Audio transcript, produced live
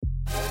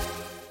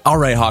All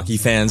right, hockey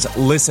fans,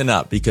 listen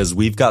up because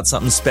we've got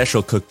something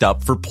special cooked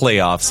up for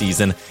playoff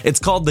season. It's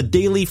called the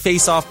Daily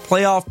Face-Off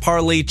Playoff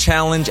Parlay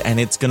Challenge, and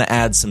it's going to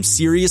add some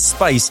serious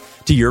spice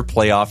to your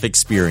playoff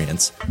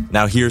experience.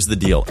 Now, here's the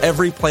deal.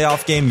 Every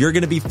playoff game, you're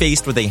going to be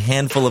faced with a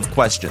handful of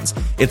questions.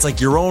 It's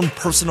like your own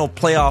personal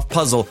playoff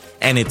puzzle,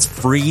 and it's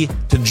free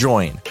to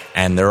join.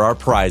 And there are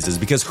prizes,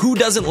 because who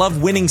doesn't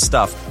love winning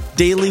stuff?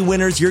 Daily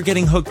winners, you're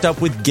getting hooked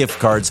up with gift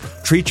cards.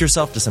 Treat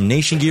yourself to some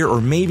Nation gear or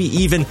maybe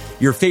even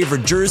your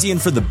favorite jersey.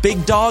 And for the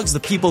big dogs, the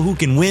people who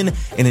can win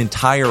an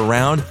entire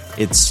round,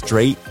 it's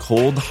straight,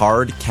 cold,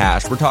 hard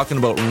cash. We're talking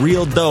about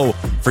real dough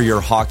for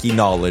your hockey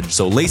knowledge.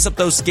 So lace up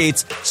those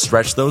skates,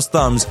 stretch those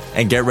thumbs,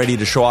 and get ready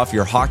to show off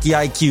your hockey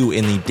IQ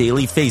in the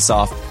Daily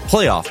Face-Off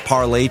Playoff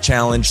Parlay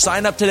Challenge.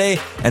 Sign up today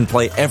and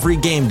play every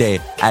game day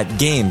at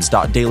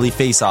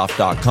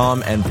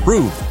games.dailyfaceoff.com and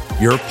prove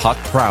your puck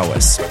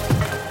prowess.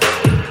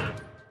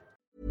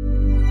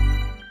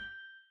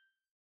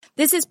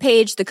 This is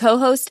Paige, the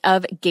co-host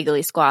of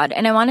Giggly Squad,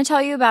 and I want to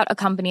tell you about a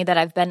company that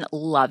I've been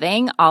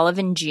loving,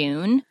 Olive &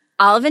 June.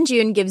 Olive &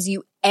 June gives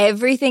you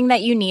everything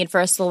that you need for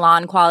a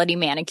salon-quality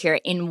manicure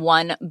in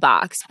one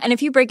box. And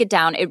if you break it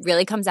down, it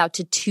really comes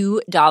out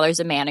to $2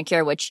 a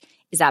manicure, which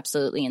is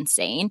absolutely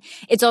insane.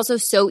 It's also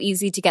so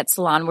easy to get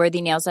salon-worthy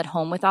nails at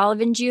home with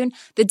Olive & June.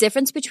 The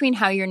difference between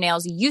how your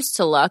nails used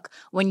to look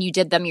when you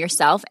did them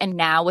yourself and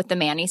now with the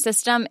Mani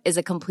system is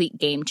a complete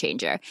game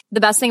changer.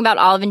 The best thing about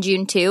Olive &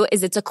 June, too,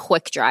 is it's a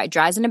quick dry.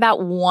 Dries in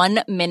about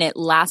 1 minute,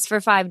 lasts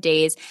for 5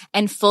 days,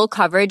 and full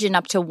coverage in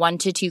up to 1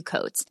 to 2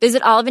 coats.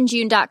 Visit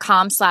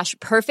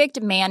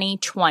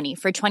oliveandjune.com/perfectmani20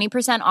 for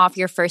 20% off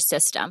your first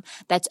system.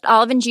 That's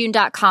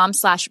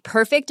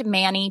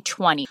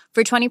oliveandjune.com/perfectmani20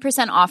 for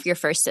 20% off your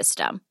first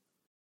system.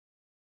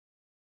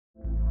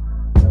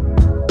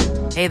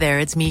 Hey there,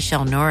 it's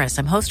Michelle Norris.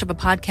 I'm host of a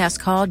podcast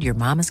called Your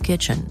Mama's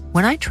Kitchen.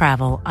 When I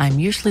travel, I'm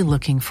usually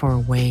looking for a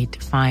way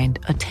to find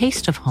a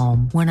taste of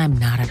home when I'm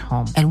not at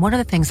home. And one of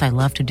the things I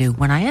love to do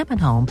when I am at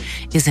home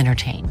is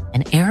entertain.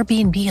 And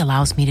Airbnb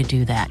allows me to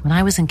do that. When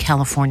I was in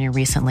California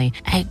recently,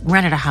 I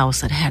rented a house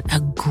that had a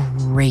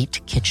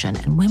great kitchen.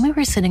 And when we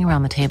were sitting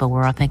around the table, we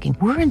were all thinking,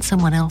 we're in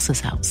someone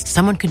else's house.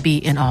 Someone could be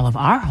in all of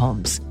our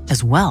homes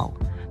as well.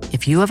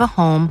 If you have a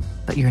home,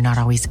 but you're not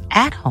always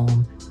at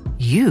home,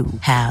 you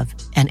have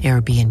an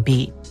Airbnb.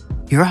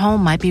 Your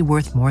home might be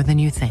worth more than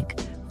you think.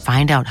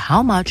 Find out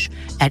how much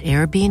at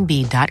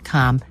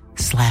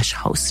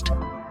airbnb.com/host.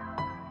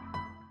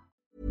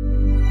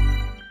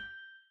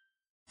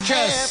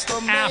 Just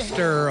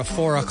after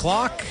 4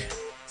 o'clock,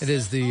 it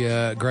is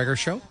the Gregor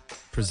Show,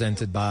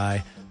 presented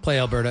by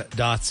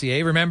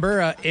PlayAlberta.ca.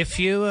 Remember, if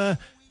you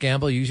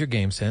gamble, use your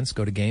GameSense.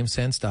 Go to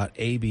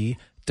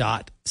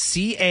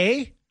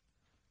gamesense.ab.ca.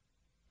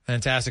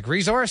 Fantastic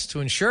resource to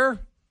ensure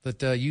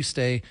that you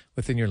stay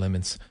within your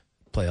limits.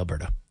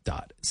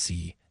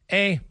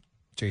 PlayAlberta.ca.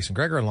 Jason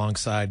Gregor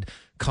alongside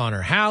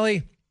Connor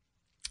Halley.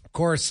 Of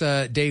course,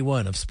 day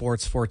one of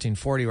Sports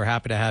 1440. We're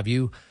happy to have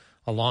you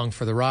along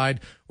for the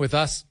ride with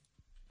us.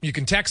 You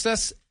can text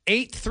us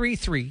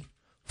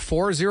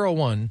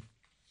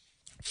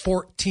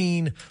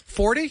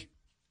 833-401-1440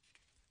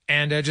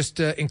 and just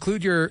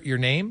include your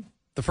name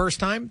the first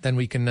time. Then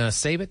we can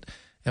save it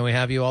and we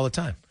have you all the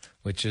time,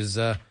 which is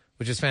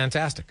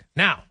fantastic.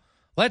 Now,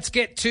 let's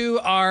get to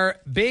our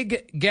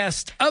big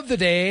guest of the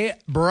day,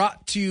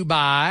 brought to you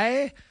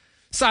by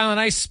Silent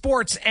Ice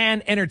Sports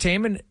and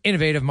Entertainment,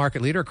 innovative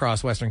market leader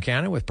across Western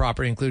Canada with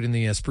property including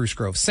the Spruce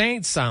Grove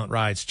Saints, Silent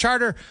Rides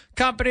Charter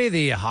Company,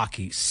 the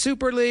Hockey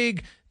Super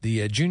League,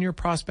 the Junior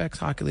Prospects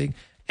Hockey League,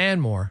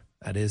 and more.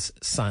 That is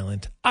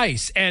Silent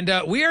Ice. And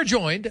we are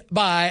joined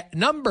by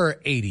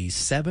number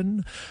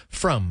 87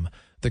 from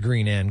the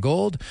Green and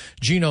Gold,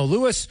 Gino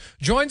Lewis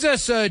joins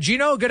us.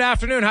 Gino, good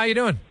afternoon. How you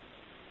doing?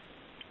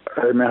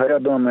 Hey, man. How y'all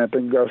doing, man?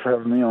 Thank you guys for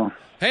having me on.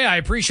 Hey, I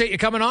appreciate you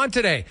coming on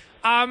today.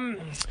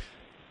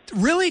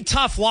 Really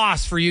tough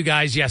loss for you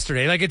guys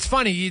yesterday. Like, it's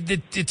funny. The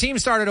team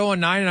started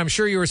 0-9, and I'm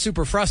sure you were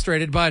super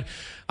frustrated, but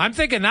I'm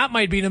thinking that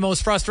might be the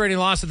most frustrating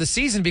loss of the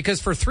season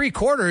because for 3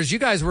 quarters, you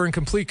guys were in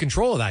complete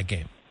control of that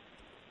game.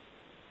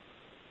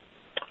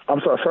 I'm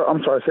sorry.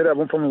 Say that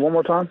one for me one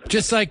more time.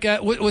 Just like,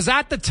 was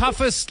that the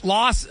toughest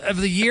loss of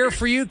the year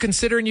for you,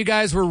 considering you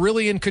guys were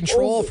really in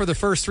control for the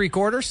first 3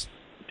 quarters?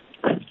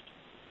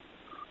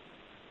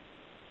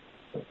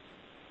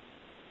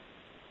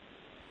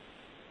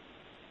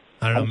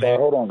 I don't know. Sorry,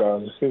 hold on,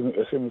 guys.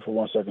 Excuse me for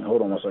 1 second.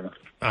 Hold on 1 second.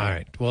 All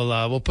right.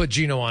 Well, we'll put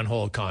Gino on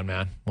hold, Con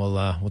Man.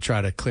 We'll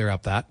try to clear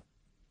up that,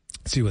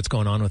 see what's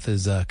going on with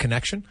his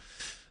connection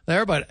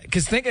there. But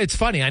because it's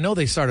funny, I know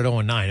they started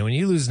 0-9, and when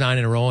you lose 9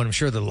 in a row, and I'm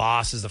sure the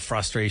losses, the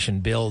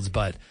frustration builds,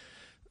 but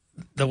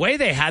the way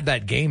they had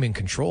that game in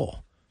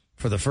control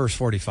for the first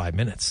 45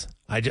 minutes,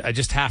 I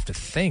just have to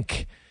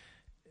think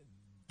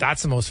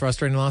that's the most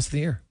frustrating loss of the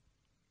year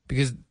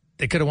because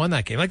they could have won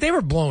that game. Like, they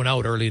were blown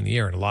out early in the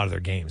year in a lot of their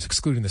games,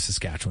 excluding the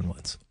Saskatchewan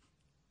ones.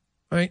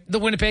 Right? The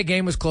Winnipeg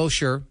game was close,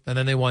 sure, and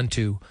then they won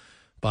 2.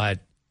 But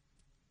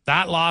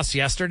that loss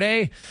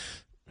yesterday,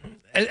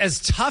 as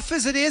tough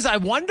as it is, I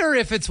wonder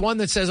if it's one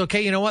that says,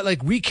 okay, you know what,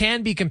 like we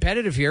can be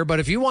competitive here, but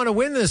if you want to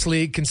win this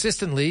league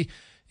consistently,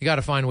 you got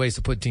to find ways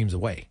to put teams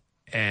away.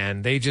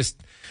 And they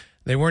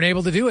weren't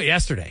able to do it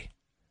yesterday.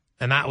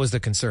 And that was the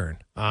concern.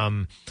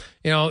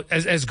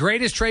 As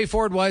great as Trey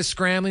Ford was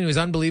scrambling, he was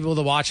unbelievable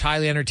to watch,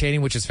 highly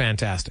entertaining, which is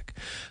fantastic.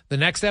 The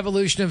next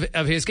evolution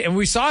of his game, and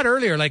we saw it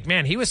earlier, like,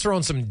 man, he was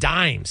throwing some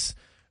dimes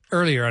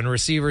earlier on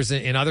receivers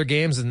in other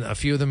games, and a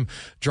few of them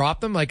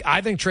dropped them. Like,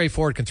 I think Trey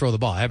Ford can throw the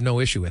ball. I have no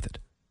issue with it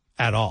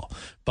at all.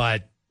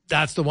 But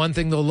that's the one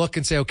thing they'll look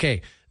and say,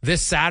 okay,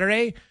 this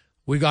Saturday,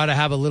 we got to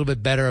have a little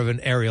bit better of an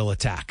aerial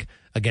attack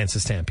against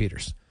the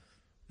Stampeders.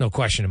 No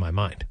question in my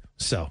mind.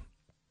 So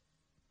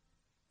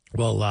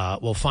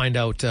we'll find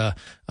out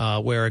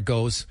where it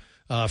goes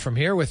from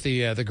here with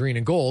the green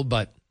and gold.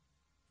 But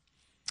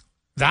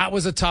that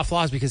was a tough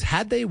loss because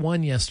had they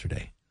won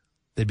yesterday,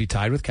 they'd be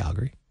tied with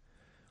Calgary,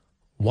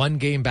 one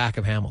game back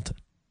of Hamilton.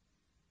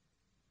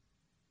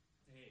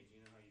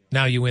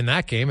 Now you win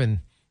that game and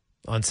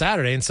on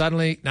Saturday, and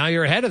suddenly now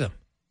you're ahead of them.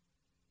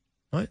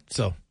 All right,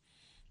 so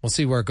we'll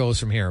see where it goes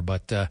from here.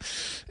 But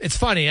it's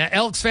funny.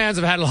 Elks fans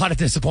have had a lot of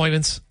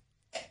disappointments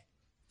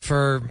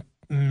for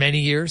many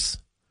years.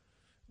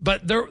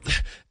 But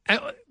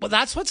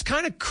that's what's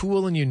kind of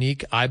cool and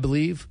unique, I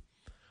believe,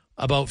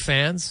 about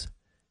fans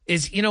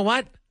is, you know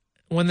what?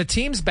 When the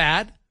team's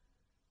bad,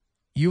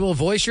 you will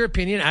voice your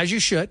opinion, as you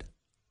should.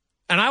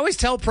 And I always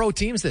tell pro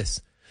teams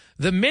this.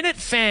 The minute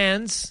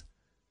fans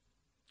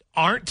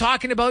aren't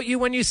talking about you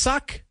when you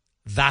suck,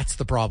 that's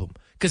the problem.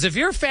 Because if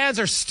your fans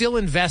are still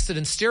invested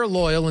and still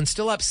loyal and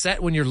still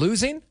upset when you're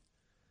losing,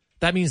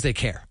 that means they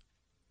care.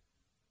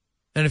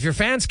 And if your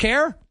fans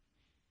care,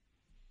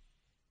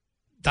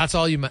 that's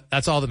all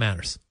that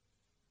matters.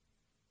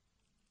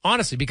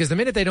 Honestly, because the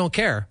minute they don't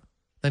care,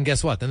 then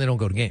guess what? Then they don't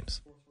go to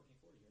games.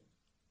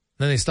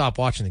 Then they stop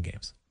watching the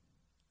games.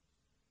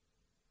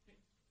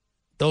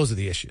 Those are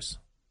the issues.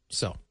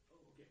 So,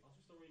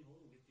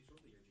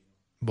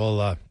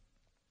 well, I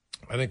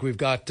think we've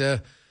got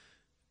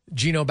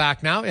Gino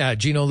back now. Yeah,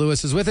 Gino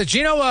Lewis is with us.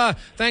 Gino,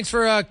 thanks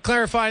for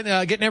clarifying,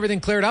 getting everything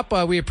cleared up.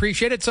 We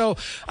appreciate it. So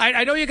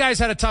I know you guys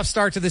had a tough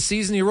start to the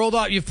season. You rolled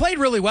out. You've played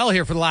really well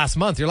here for the last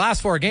month. Your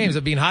last 4 games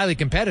have been highly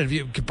competitive.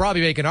 You could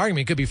probably make an argument.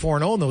 You could be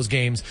 4-0 in those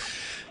games.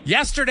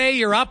 Yesterday,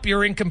 you're up.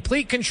 You're in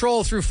complete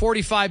control through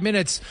 45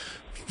 minutes.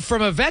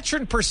 From a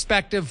veteran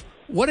perspective,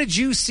 what did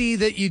you see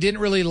that you didn't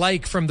really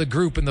like from the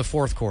group in the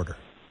fourth quarter?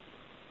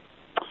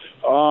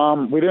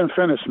 We didn't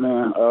finish,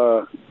 man.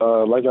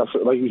 Like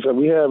you said,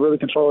 we had really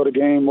control of the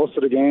game, most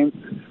of the game.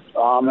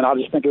 And I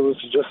just think it was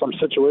just some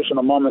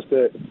situational moments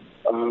that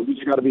we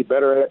just got to be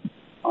better at.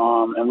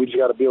 And we just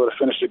got to be able to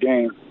finish the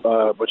game.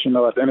 But,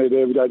 at the end of the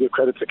day, we got to give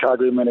credit to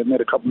Calgary, man. They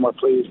made a couple more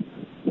plays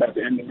at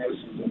the end of this.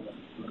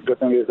 The good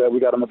thing is that we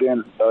got them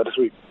again this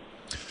week.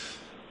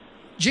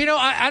 Gino,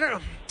 I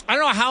don't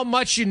know how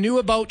much you knew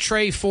about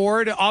Trey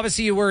Ford.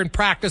 Obviously, you were in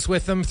practice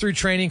with him through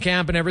training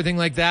camp and everything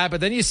like that.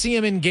 But then you see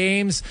him in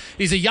games.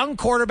 He's a young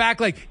quarterback.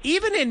 Like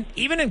even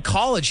in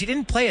college, he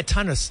didn't play a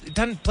ton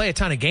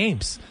of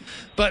games.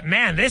 But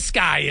man, this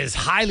guy is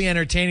highly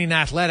entertaining, and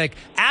athletic.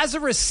 As a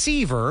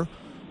receiver,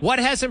 what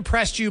has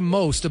impressed you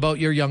most about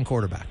your young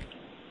quarterback?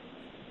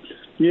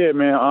 Yeah,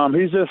 man.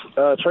 He's just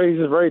Trey's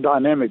just very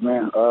dynamic,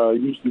 man.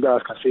 You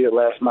guys can see it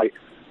last night.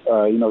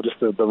 Just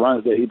the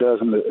runs that he does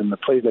and the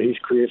plays that he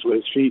creates with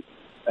his feet,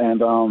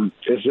 and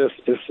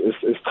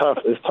it's tough.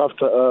 It's tough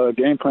to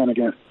game plan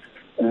against,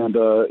 and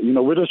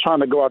we're just trying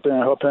to go out there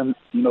and help him,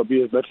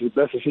 be as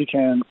best as he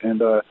can,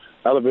 and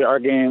elevate our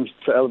games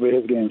to elevate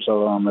his game.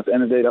 So at the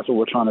end of the day, that's what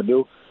we're trying to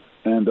do,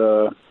 and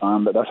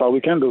that's all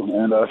we can do,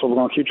 and that's what we're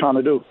going to keep trying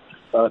to do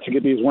to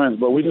get these wins.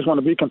 But we just want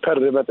to be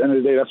competitive. At the end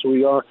of the day, that's who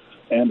we are,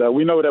 and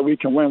we know that we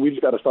can win. We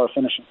just got to start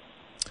finishing.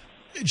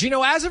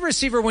 Gino, as a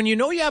receiver, when you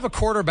know you have a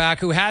quarterback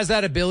who has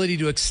that ability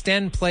to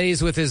extend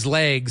plays with his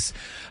legs,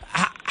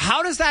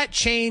 how does that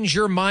change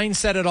your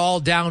mindset at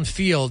all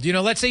downfield?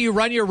 Let's say you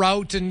run your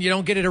route and you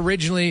don't get it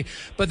originally,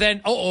 but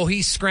then,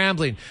 he's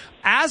scrambling.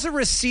 As a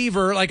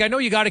receiver, I know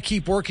you got to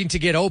keep working to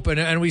get open,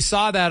 and we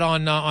saw that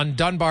on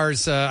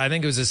Dunbar's, I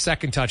think it was his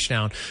second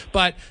touchdown.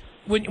 But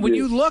when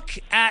you look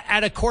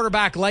at a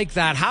quarterback like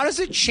that, how does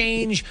it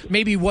change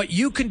maybe what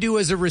you can do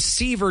as a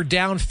receiver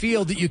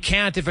downfield that you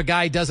can't if a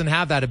guy doesn't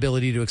have that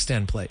ability to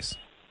extend plays?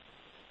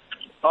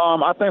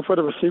 I think for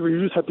the receiver,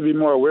 you just have to be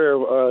more aware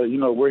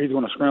of, where he's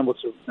going to scramble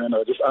to, and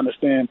just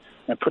understand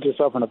and put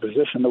yourself in a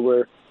position to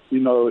where,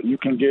 you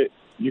can get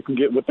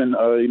within,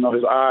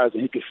 his eyes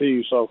and he can see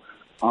you. So,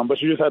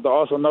 but you just have to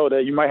also know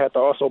that you might have to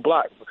also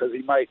block because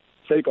he might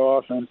take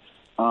off and,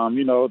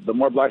 the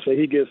more blocks that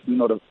he gets,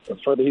 the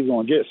further he's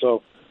going to get.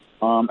 So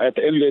at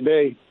the end of the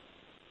day,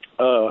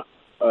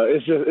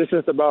 it's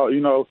just about,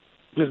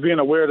 just being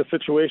aware of the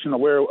situation,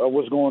 aware of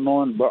what's going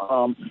on.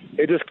 But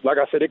it just, like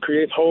I said, it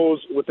creates holes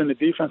within the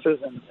defenses.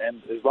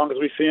 And as long as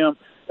we see them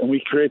and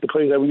we create the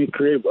plays that we need to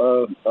create,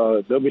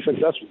 they'll be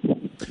successful.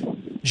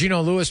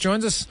 Gino Lewis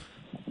joins us.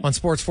 On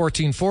Sports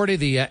 1440,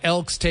 the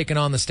Elks taking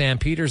on the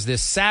Stampeders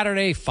this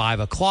Saturday, 5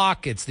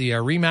 o'clock. It's the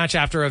rematch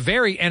after a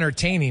very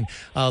entertaining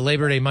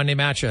Labor Day Monday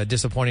match. A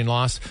disappointing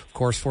loss, of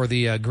course, for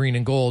the green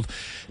and gold.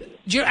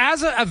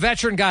 As a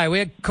veteran guy, we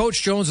had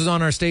Coach Jones was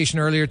on our station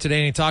earlier today,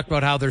 and he talked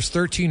about how there's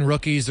 13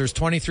 rookies. There's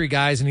 23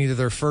 guys in either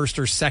their first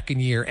or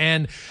second year.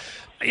 And,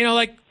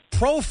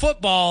 pro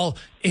football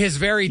is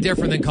very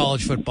different than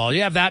college football.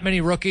 You have that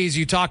many rookies.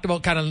 You talked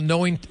about kind of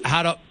knowing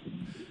how to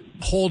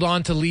hold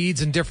on to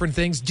leads and different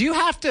things. Do you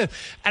have to, and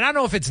I don't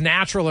know if it's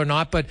natural or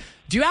not, but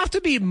do you have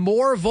to be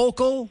more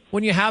vocal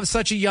when you have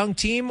such a young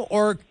team,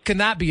 or can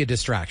that be a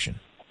distraction?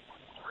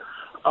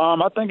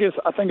 I think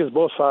it's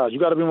both sides. You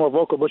got to be more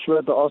vocal, but you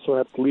also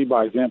have to lead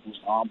by examples.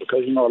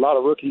 Because a lot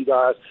of rookie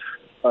guys,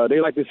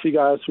 they like to see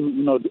guys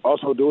who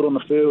also do it on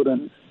the field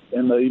and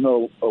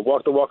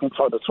walk the walk and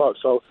talk the talk.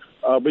 So,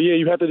 but yeah,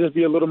 you have to just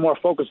be a little more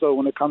focused though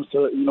when it comes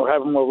to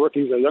having more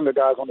rookies or younger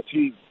guys on the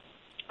team.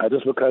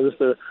 Just because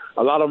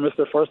a lot of them, it's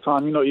their first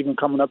time, even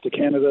coming up to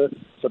Canada,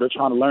 so they're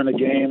trying to learn the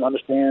game,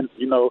 understand,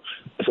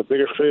 it's a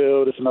bigger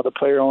field, it's another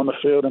player on the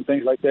field and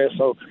things like that.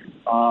 So,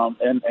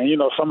 and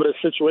some of the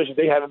situations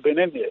they haven't been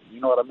in yet,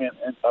 you know what I mean,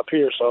 up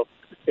here. So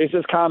it's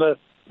just kind of,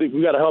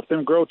 we got to help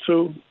them grow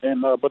too.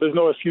 And but there's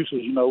no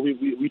excuses,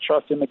 we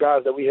trust in the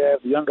guys that we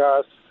have, the young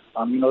guys.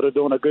 They're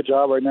doing a good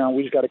job right now.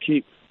 We just got to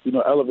keep,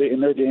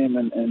 elevating their game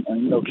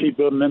and keep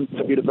building them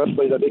to be the best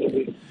players that they can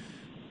be.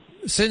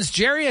 Since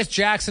Jarius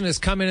Jackson has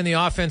come in the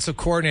offensive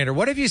coordinator,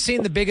 what have you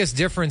seen the biggest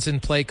difference in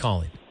play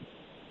calling?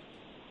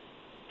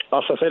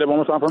 Should I say that one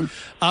more time for me?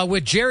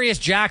 With Jarius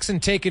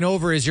Jackson taking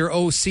over as your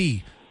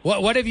OC,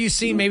 what have you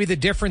seen maybe the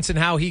difference in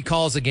how he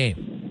calls a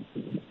game?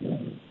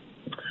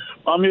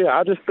 Yeah,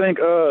 I just think,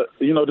 they're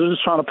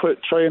just trying to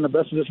put Trey in the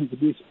best position to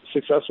be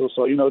successful.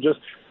 So, just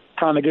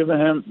kind of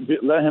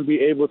let him be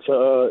able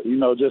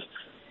to, just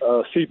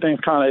see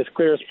things kind of as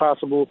clear as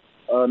possible.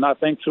 Not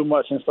think too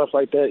much and stuff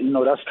like that.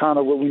 That's kind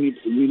of what we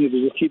need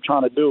to just keep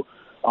trying to do.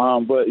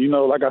 But,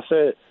 like I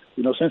said,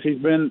 since he's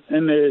been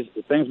in there,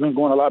 things been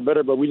going a lot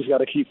better, but we just got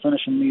to keep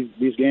finishing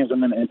these games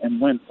and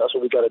win. That's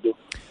what we got to do.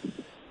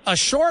 A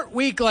short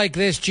week like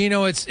this,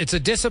 Gino, it's a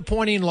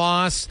disappointing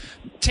loss.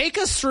 Take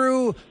us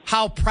through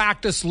how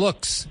practice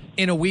looks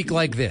in a week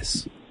like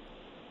this.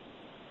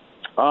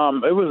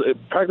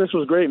 Practice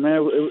was great,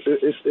 man.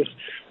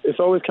 It's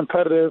always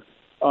competitive.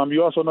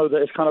 You also know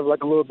that it's kind of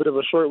like a little bit of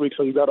a short week,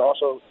 so you got to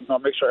also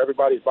make sure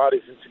everybody's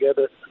bodies is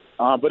together.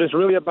 But it's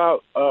really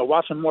about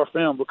watching more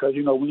film because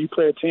when you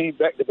play a team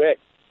back to back,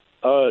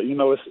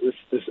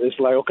 it's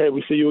like, okay,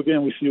 we see you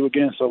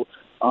again. So,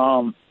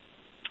 but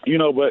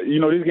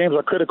these games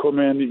are critical,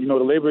 man.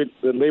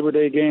 The Labor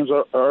Day games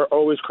are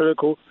always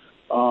critical.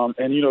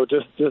 And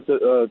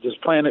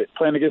just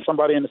playing against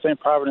somebody in the same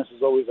Providence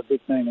is always a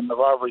big thing and the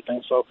rivalry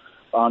thing. So,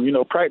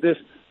 practice.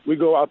 We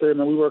go out there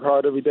and we work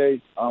hard every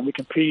day. We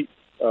compete.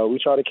 We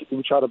try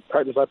to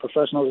practice like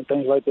professionals and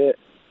things like that.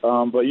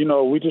 But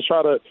we just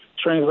try to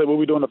translate what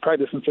we do in the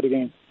practice into the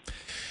game.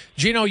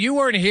 Gino, you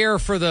weren't here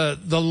for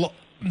the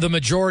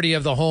majority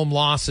of the home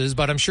losses,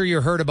 but I'm sure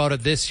you heard about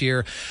it this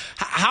year.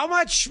 How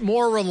much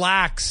more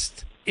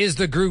relaxed is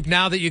the group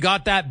now that you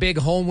got that big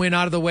home win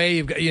out of the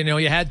way?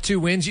 You had 2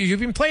 wins.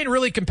 You've been playing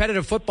really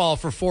competitive football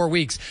for 4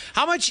 weeks.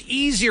 How much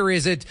easier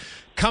is it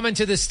coming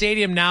to the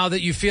stadium now that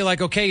you feel like,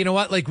 okay, you know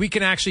what, like we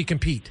can actually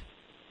compete?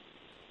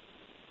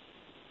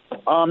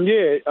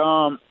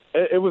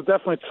 It was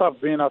definitely tough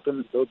being out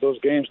in those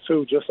games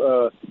too. Just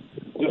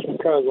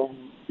because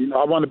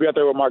I wanted to be out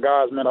there with my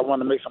guys, man. I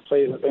wanted to make some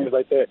plays and things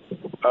like that.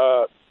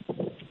 But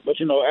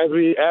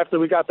after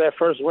we got that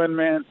first win,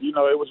 man,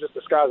 it was just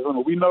the sky's the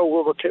limit. We know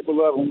what we're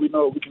capable of and we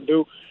know what we can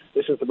do.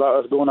 It's just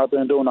about us going out there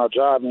and doing our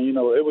job. And it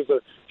was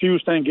a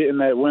huge thing getting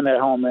that win at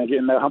home, man.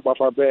 Getting that hump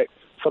off our back.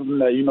 Something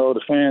that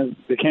the fans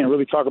they can't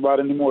really talk about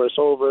anymore. It's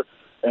over.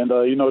 And,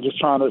 just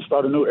trying to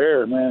start a new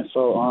era, man.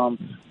 So, I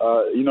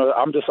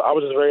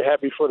was just very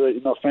happy for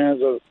the,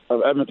 fans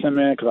of Edmonton,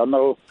 man, because I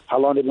know how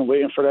long they've been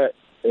waiting for that.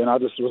 And I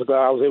just was glad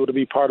I was able to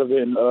be part of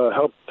it and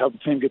help the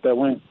team get that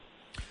win.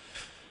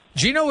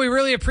 Gino, we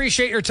really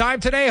appreciate your time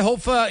today.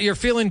 Hope you're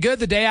feeling good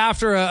the day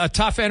after a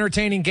tough,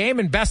 entertaining game,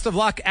 and best of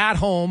luck at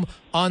home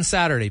on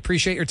Saturday.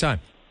 Appreciate your time.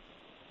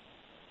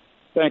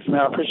 Thanks,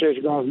 man. I appreciate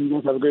you guys. You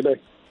guys have a great day.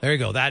 There you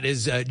go. That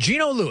is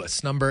Gino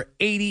Lewis, number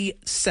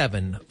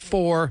 87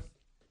 for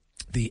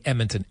the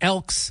Edmonton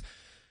Elks.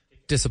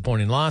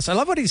 Disappointing loss. I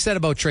love what he said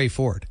about Trey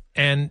Ford.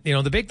 And,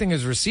 the big thing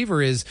as a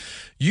receiver is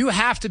you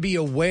have to be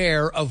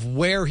aware of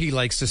where he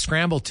likes to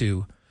scramble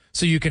to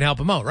so you can help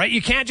him out, right?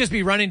 You can't just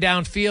be running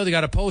downfield. You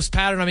got a post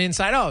pattern on the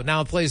inside. Oh,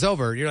 now the play's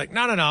over. You're like,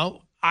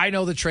 no. I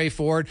know the Trey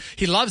Ford.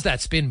 He loves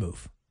that spin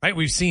move, right?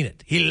 We've seen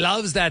it. He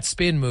loves that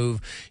spin move.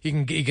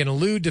 He can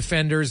elude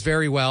defenders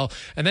very well.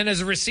 And then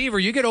as a receiver,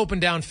 you get open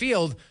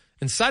downfield,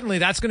 and suddenly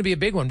that's going to be a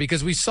big one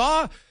because we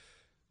saw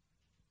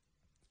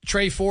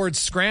Trey Ford's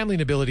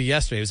scrambling ability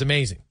yesterday. It was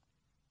amazing.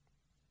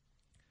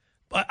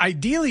 But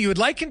ideally, you would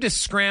like him to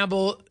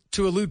scramble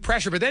to elude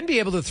pressure, but then be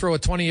able to throw a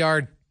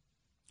 20-yard,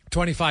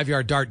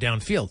 25-yard dart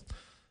downfield.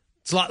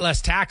 It's a lot less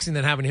taxing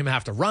than having him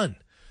have to run.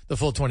 the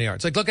full 20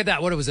 yards. Like, look at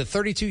that. What was it?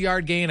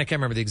 32-yard gain? I can't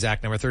remember the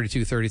exact number,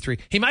 32, 33.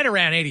 He might have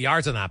ran 80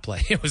 yards on that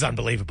play. It was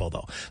unbelievable,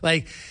 though.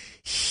 Like,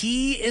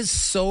 he is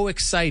so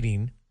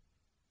exciting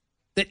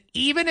that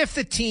even if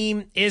the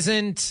team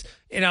isn't,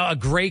 a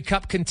Grey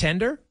Cup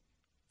contender,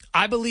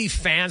 I believe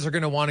fans are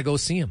going to want to go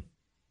see him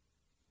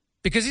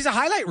because he's a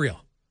highlight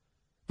reel.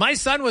 My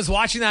son was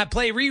watching that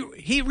play.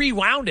 He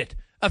rewound it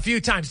a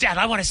few times. Dad,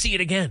 I want to see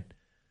it again.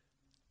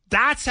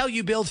 That's how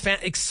you build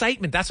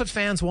excitement. That's what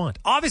fans want.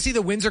 Obviously,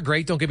 the wins are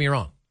great. Don't get me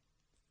wrong.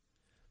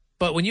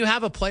 But when you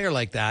have a player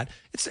like that,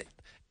 it's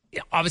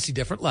obviously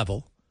different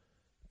level.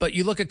 But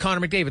you look at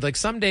Connor McDavid. Like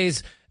some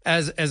days,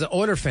 as an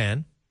Oilers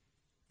fan,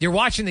 you're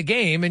watching the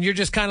game and you're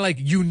just kind of like,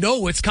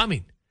 what's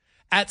coming.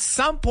 At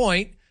some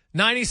point,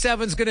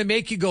 97 is going to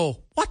make you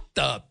go, what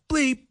the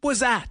bleep was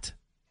that?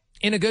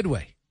 In a good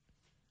way.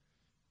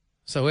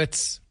 So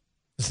it's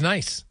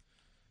nice.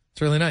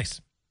 It's really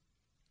nice.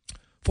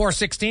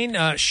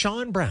 416,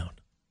 Sean Brown,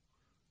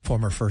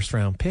 former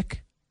first-round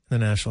pick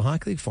in the National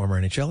Hockey League,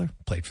 former NHLer,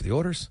 played for the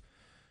Oilers,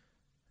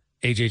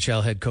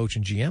 AJHL head coach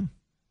and GM.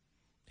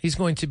 He's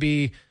going to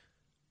be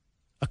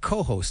a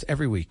co-host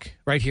every week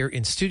right here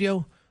in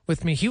studio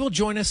with me. He will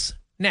join us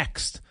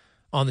next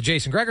on the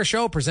Jason Gregor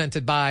Show,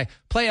 presented by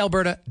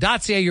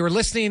PlayAlberta.ca. You're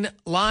listening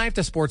live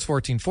to Sports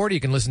 1440.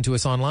 You can listen to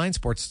us online,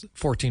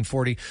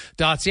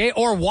 sports1440.ca,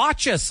 or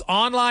watch us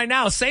online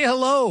now. Say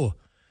hello.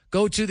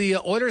 Go to the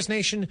Oilers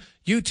Nation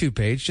YouTube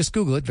page. Just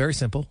Google it. Very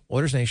simple.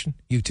 Oilers Nation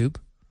YouTube.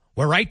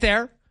 We're right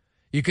there.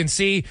 You can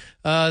see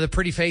the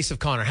pretty face of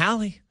Connor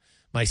Halley,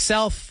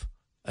 myself,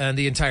 and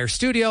the entire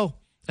studio.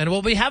 And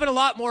we'll be having a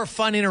lot more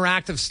fun,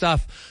 interactive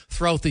stuff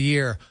throughout the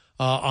year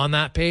on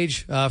that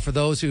page for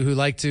those who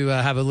like to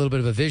have a little bit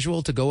of a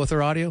visual to go with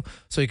their audio.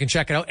 So you can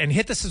check it out and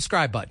hit the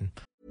subscribe button.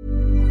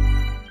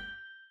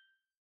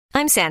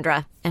 I'm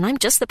Sandra, and I'm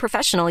just the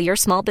professional your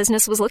small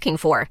business was looking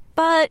for.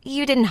 But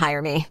you didn't hire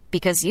me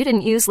because you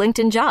didn't use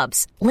LinkedIn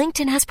Jobs.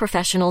 LinkedIn has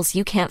professionals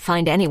you can't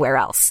find anywhere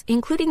else,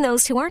 including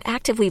those who aren't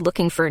actively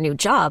looking for a new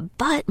job,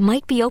 but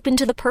might be open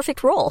to the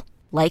perfect role,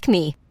 like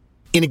me.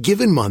 In a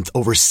given month,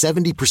 over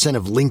 70%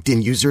 of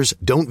LinkedIn users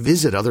don't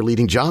visit other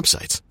leading job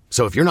sites.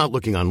 So if you're not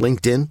looking on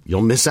LinkedIn,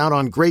 you'll miss out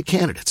on great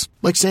candidates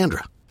like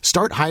Sandra.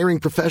 Start hiring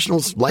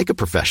professionals like a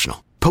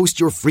professional. Post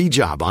your free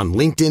job on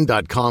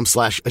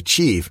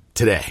linkedin.com/achieve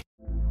today.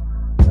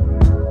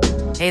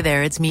 Hey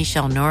there, it's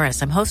Michelle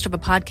Norris. I'm host of a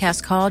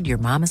podcast called Your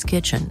Mama's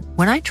Kitchen.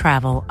 When I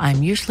travel,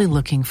 I'm usually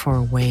looking for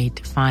a way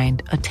to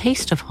find a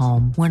taste of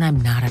home when I'm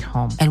not at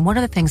home. And one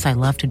of the things I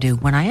love to do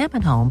when I am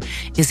at home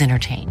is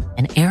entertain.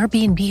 And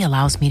Airbnb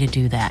allows me to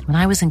do that. When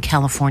I was in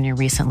California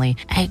recently,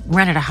 I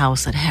rented a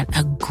house that had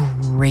a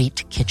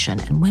great kitchen.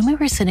 And when we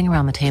were sitting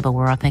around the table,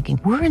 we're all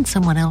thinking, we're in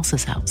someone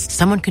else's house.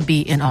 Someone could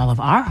be in all of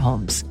our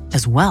homes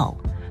as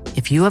well.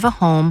 If you have a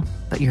home,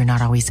 but you're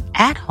not always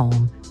at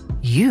home,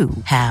 you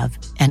have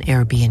an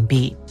Airbnb.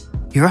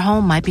 Your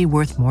home might be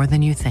worth more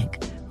than you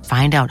think.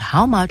 Find out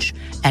how much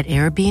at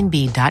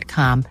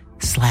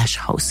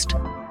airbnb.com/host.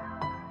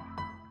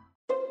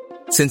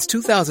 Since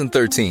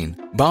 2013,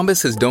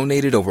 Bombas has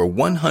donated over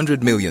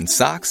 100 million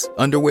socks,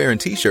 underwear,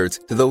 and T-shirts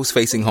to those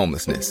facing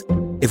homelessness.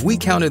 If we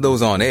counted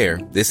those on air,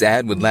 this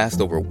ad would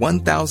last over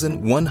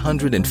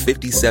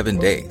 1,157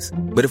 days.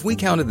 But if we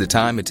counted the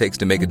time it takes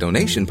to make a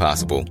donation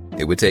possible,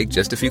 it would take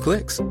just a few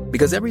clicks.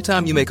 Because every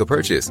time you make a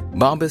purchase,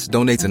 Bombas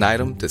donates an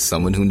item to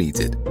someone who needs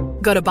it.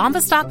 Go to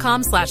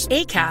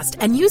bombas.com/ACAST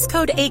and use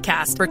code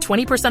ACAST for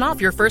 20% off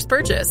your first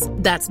purchase.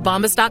 That's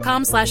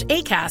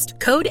bombas.com/ACAST,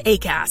 code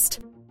ACAST.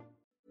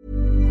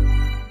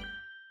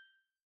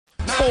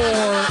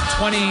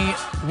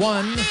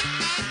 4:21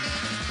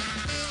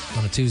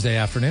 on a Tuesday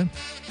afternoon.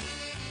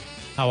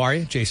 How are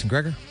you? Jason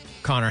Gregor,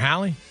 Connor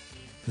Halley.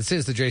 This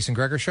is the Jason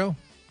Gregor Show.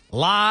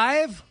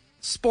 Live,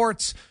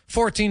 Sports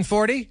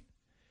 1440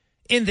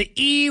 in the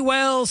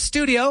E-Well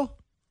studio.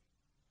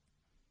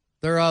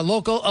 They're a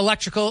local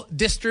electrical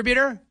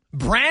distributor.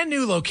 Brand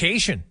new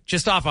location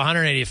just off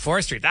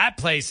 184th Street. That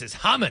place is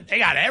humming. They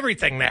got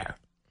everything there.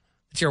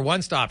 It's your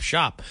one-stop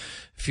shop.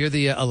 If you're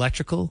the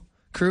electrical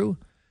crew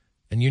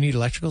and you need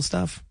electrical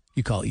stuff,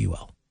 you call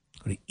E-Well.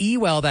 Go to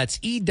E-Well, that's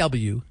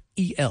EWEL.ca.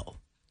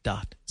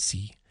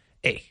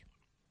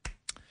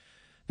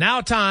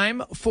 Now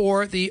time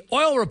for the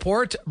Oil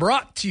Report,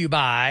 brought to you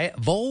by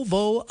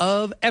Volvo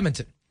of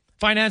Edmonton.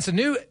 Finance a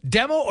new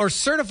demo or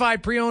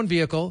certified pre-owned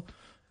vehicle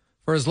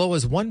for as low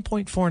as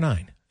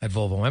 1.49 at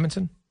Volvo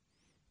Edmonton.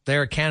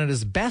 They're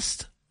Canada's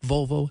best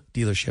Volvo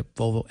dealership,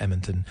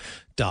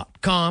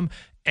 volvoedmonton.com.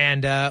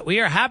 And we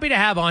are happy to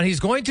have on. He's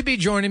going to be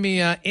joining me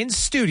in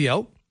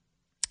studio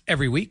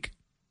every week.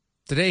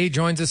 Today he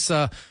joins us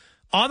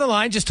on the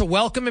line just to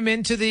welcome him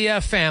into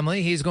the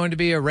family. He's going to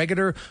be a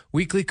regular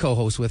weekly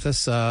co-host with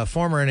us.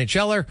 Former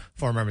NHLer,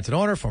 former Edmonton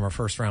owner, former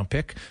first-round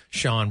pick,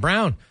 Sean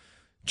Brown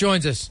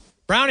joins us.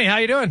 Brownie, how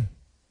you doing?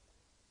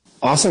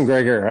 Awesome,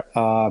 Gregor.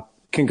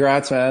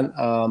 Congrats, man.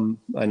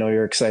 I know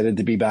you're excited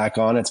to be back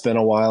on. It's been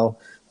a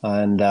while,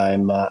 and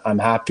I'm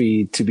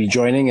happy to be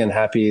joining and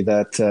happy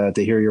that to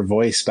hear your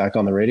voice back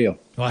on the radio.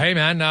 Well, hey,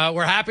 man,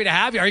 we're happy to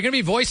have you. Are you going to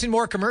be voicing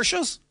more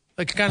commercials?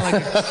 Like kind of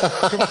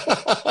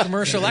like a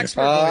commercial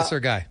expert voice or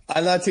guy?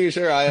 I'm not too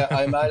sure. I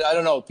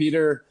don't know.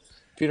 Peter,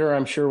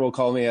 I'm sure will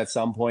call me at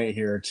some point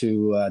here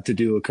to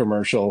do a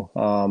commercial.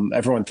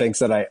 Everyone thinks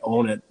that I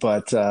own it,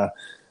 but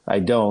I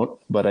don't.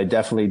 But I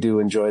definitely do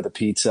enjoy the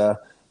pizza.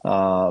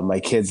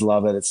 My kids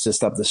love it. It's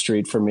just up the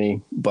street for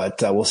me,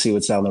 but we'll see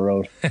what's down the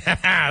road.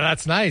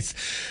 That's nice.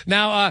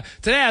 Now,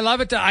 today I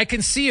love it. I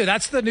can see you.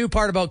 That's the new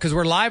part about, because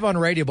we're live on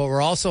radio, but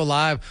we're also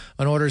live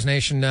on Oilers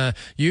Nation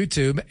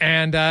YouTube.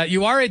 And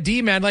you are a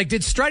D-man. Like,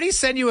 did Struddy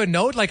send you a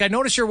note? Like, I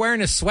noticed you're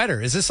wearing a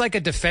sweater. Is this like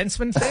a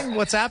defenseman thing?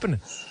 What's happening?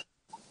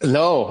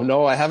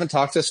 No, I haven't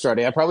talked to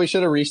Struddy. I probably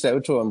should have reached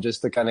out to him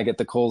just to kind of get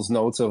the Cole's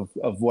notes of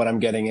what I'm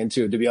getting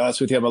into. To be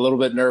honest with you, I'm a little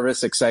bit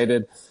nervous,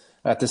 excited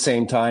at the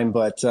same time,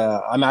 but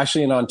I'm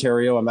actually in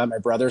Ontario. I'm at my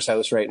brother's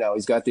house right now.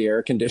 He's got the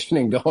air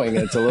conditioning going.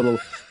 It's a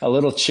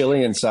little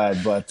chilly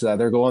inside, but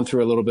they're going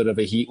through a little bit of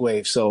a heat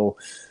wave. So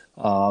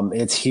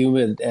it's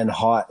humid and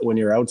hot when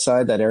you're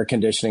outside. That air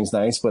conditioning's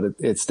nice, but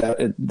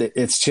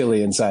it's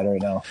chilly inside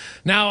right now.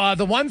 Now,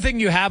 the one thing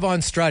you have on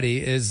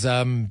Struddy is,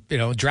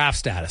 draft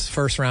status,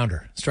 first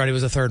rounder. Struddy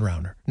was a third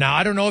rounder. Now,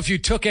 I don't know if you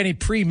took any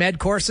pre-med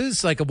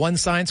courses, like a one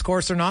science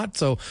course or not.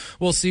 So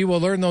we'll see.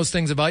 We'll learn those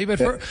things about you.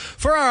 But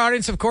for our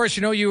audience, of course,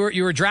 you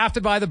were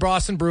drafted by the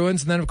Boston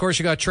Bruins, and then of course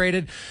you got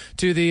traded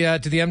to the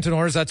Edmonton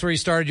Oilers. That's where you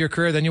started your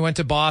career. Then you went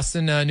to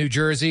Boston, New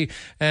Jersey,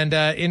 and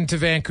into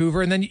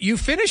Vancouver, and then you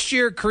finished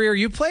your career.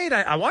 You played,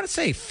 I want to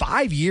say,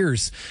 5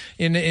 years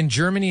in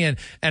Germany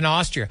and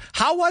Austria.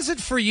 How was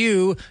it for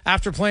you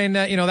after playing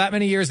that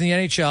many years in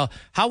the NHL?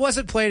 How was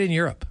it played in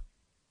Europe?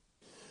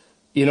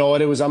 You know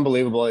what? It was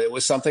unbelievable. It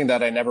was something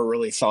that I never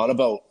really thought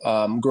about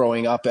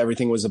growing up.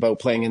 Everything was about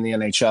playing in the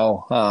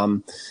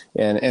NHL.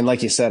 And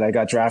like you said, I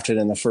got drafted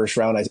in the first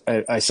round.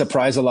 I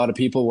surprise a lot of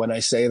people when I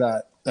say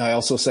that. I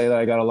also say that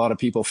I got a lot of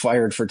people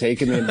fired for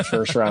taking me in the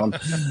first round.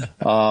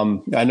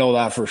 I know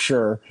that for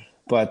sure.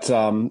 But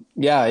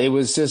it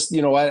was just,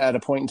 at a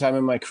point in time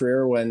in my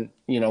career when,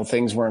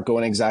 things weren't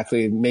going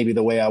exactly maybe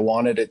the way I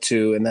wanted it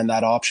to. And then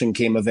that option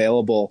came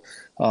available.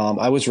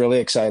 I was really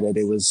excited.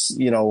 It was,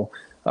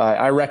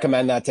 I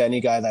recommend that to any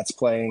guy that's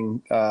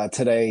playing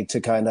today to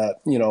kind of,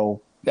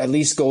 at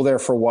least go there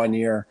for 1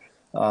 year.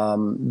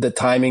 The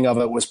timing of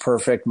it was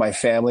perfect. My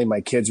family, my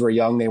kids were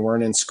young. They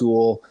weren't in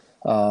school.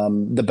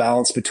 The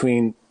balance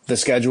between the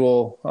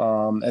schedule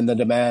and the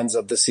demands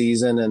of the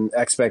season and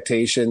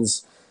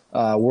expectations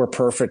were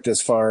perfect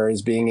as far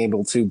as being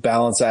able to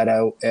balance that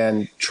out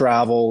and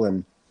travel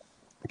and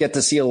get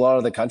to see a lot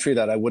of the country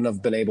that I wouldn't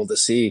have been able to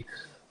see.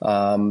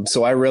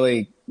 So I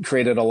really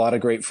created a lot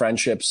of great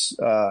friendships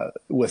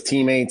with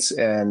teammates,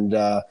 and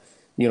it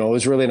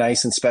was really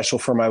nice and special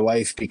for my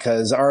wife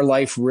because our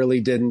life really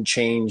didn't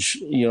change,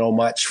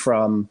 much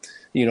from,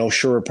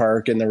 Sherwood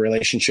Park and the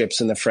relationships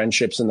and the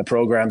friendships and the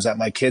programs that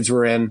my kids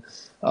were in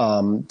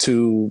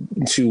to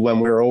when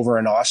we were over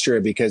in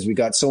Austria, because we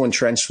got so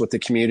entrenched with the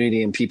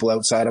community and people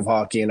outside of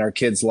hockey, and our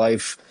kids'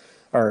 life,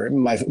 or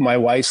my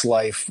wife's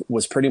life,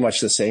 was pretty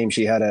much the same.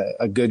 She had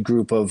a good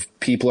group of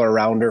people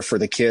around her for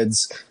the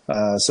kids.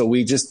 So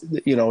we just,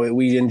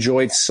 we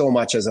enjoyed so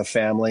much as a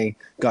family,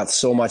 got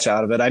so much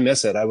out of it. I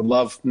miss it. I would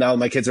love, now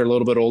my kids are a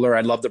little bit older,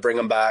 I'd love to bring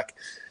them back.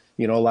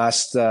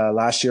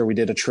 Last year we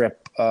did a trip.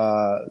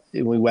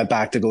 We went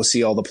back to go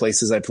see all the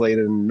places I played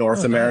in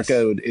North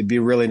America. Nice. It'd be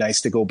really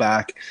nice to go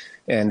back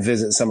and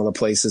visit some of the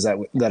places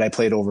that I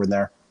played over in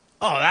there.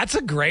 Oh, that's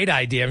a great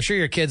idea. I'm sure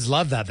your kids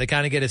love that. They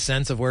kind of get a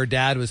sense of where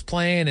Dad was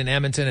playing in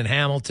Edmonton and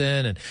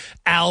Hamilton and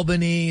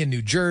Albany and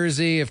New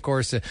Jersey, of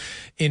course,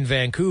 in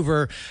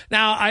Vancouver.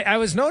 Now, I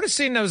was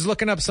noticing, I was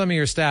looking up some of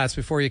your stats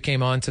before you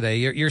came on today.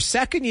 Your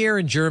second year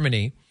in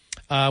Germany,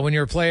 when you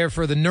were a player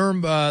for the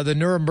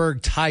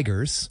Nuremberg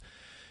Tigers,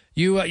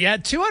 you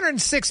had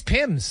 206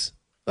 PIMs.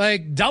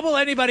 Like double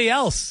anybody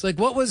else. Like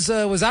what was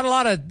that a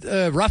lot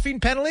of roughing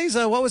penalties?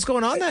 What was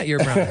going on that year,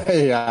 Brown?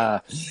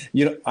 Yeah.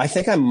 I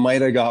think I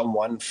might have gotten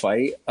one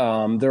fight.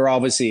 There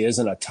obviously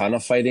isn't a ton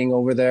of fighting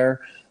over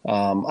there.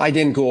 I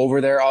didn't go over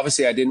there.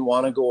 Obviously I didn't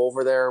want to go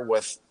over there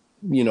with,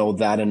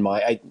 that in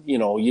mind.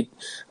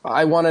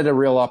 I wanted a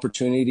real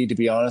opportunity, to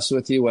be honest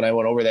with you, when I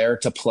went over there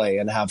to play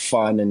and have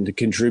fun and to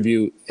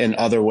contribute in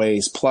other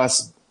ways.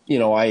 Plus,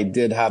 I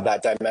did have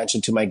that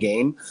dimension to my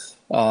game.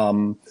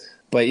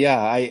 But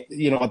yeah, I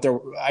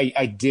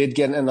did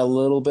get in a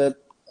little bit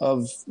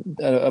of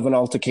an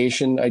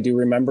altercation. I do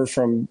remember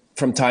from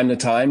time to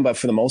time, but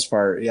for the most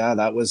part, yeah,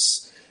 that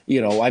was,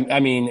 I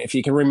mean, if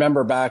you can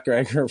remember back,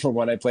 Gregor, from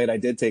when I played, I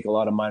did take a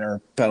lot of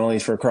minor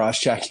penalties for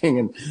cross-checking,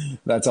 and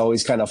that's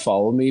always kind of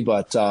followed me.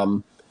 But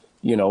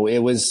it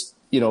was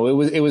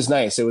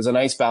nice. It was a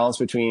nice balance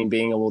between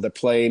being able to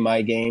play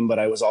my game, but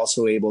I was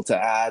also able to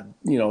add,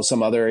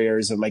 some other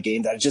areas of my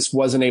game that I just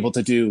wasn't able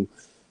to do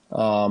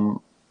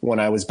when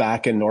I was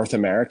back in North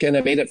America, and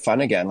it made it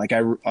fun again. Like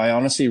I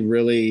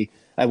honestly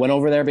I went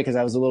over there because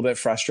I was a little bit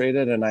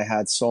frustrated, and I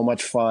had so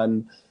much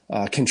fun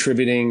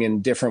contributing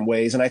in different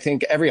ways. And I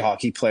think every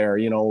hockey player,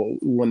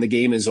 when the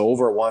game is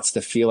over, wants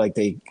to feel like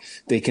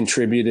they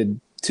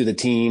contributed to the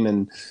team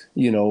and,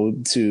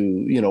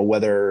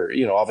 whether,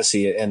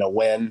 obviously in a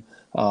win,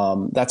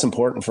 that's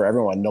important for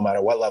everyone, no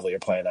matter what level you're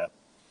playing at.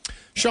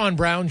 Sean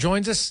Brown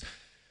joins us.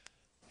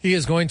 He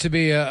is going to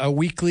be a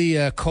weekly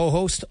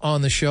co-host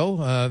on the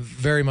show.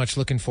 Very much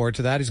looking forward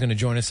to that. He's going to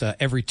join us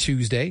every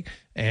Tuesday,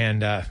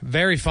 and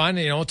very fun.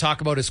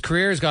 Talk about his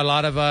career. He's got a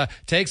lot of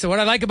takes. So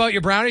what I like about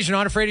you, Brownies, you're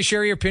not afraid to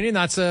share your opinion.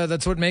 That's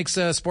what makes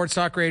Sports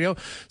Talk Radio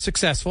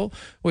successful,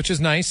 which is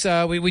nice.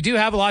 We do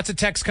have lots of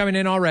texts coming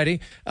in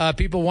already.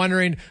 People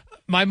wondering.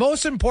 My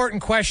most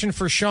important question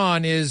for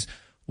Sean is,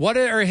 what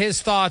are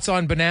his thoughts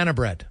on banana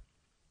bread?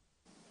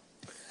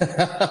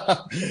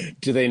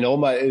 Does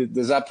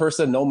that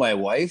person know my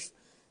wife?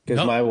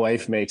 Because my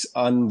wife makes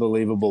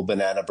unbelievable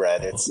banana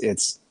bread. It's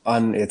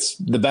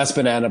the best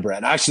banana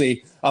bread.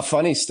 Actually, a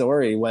funny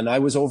story. When I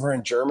was over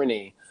in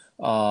Germany,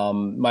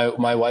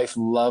 my wife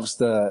loves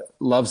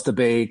to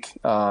bake,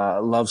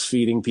 loves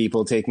feeding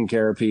people, taking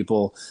care of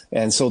people.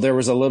 And so there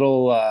was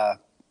there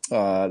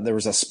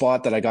was a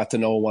spot that I got to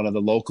know one of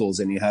the locals,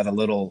 and he had a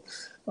little,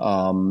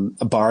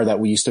 a bar that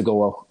we used to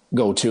go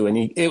to. And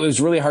it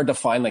was really hard to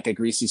find like a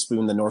Greasy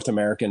Spoon, the North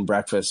American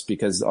breakfast,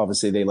 because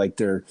obviously they like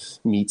their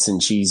meats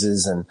and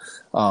cheeses. And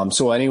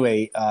so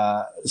anyway,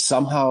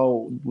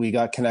 somehow we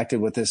got connected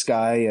with this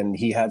guy, and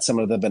he had some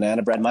of the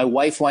banana bread. My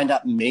wife wound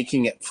up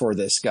making it for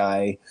this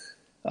guy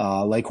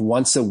like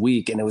once a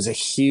week, and it was a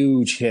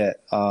huge hit.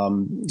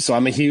 So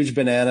I'm a huge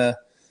banana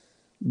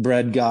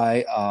bread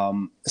guy,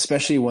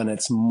 especially when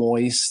it's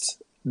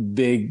moist,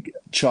 big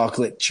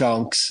chocolate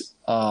chunks.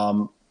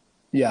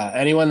 Yeah,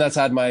 anyone that's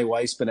had my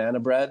wife's banana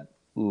bread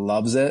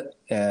loves it,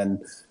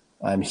 and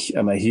I'm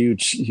a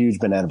huge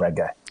banana bread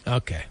guy.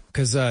 Okay,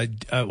 because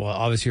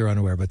obviously you're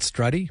unaware, but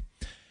Struddy,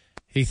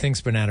 he thinks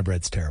banana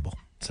bread's terrible.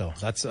 So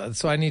that's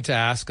so I need to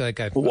ask.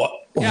 What?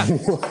 Yeah,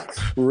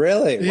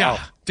 really? Yeah, wow.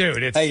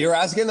 Dude. Hey, you're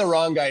asking the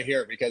wrong guy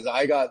here, because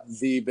I got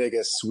the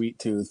biggest sweet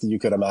tooth you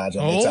could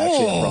imagine. It's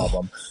actually a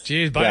problem.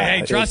 Jeez, but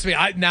hey, trust me.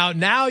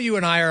 Now you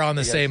and I are on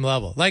the same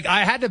level. Like,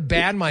 I had to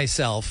ban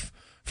myself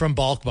from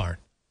Bulk Barn.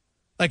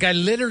 Like, I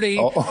literally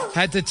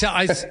had to tell,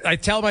 I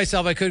tell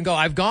myself I couldn't go.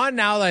 I've gone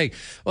now,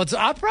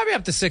 I'll probably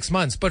up to 6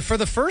 months. But for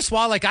the first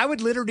while, I would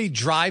literally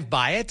drive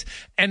by it,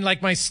 and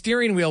my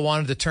steering wheel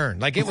wanted to turn.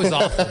 Like, it was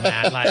awful,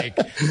 man. Like,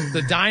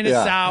 the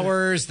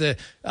dinosaurs, the,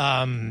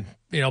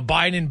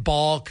 buying in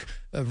bulk,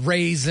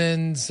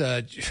 raisins,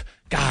 God,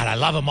 I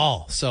love them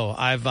all. So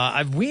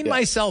I've weaned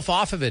myself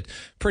off of it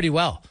pretty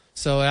well.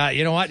 So,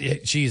 you know what?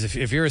 Geez,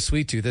 if you're a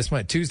sweet tooth,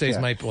 Tuesdays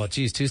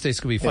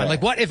could be fun.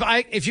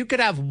 Yeah. If you could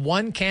have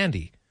one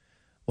candy,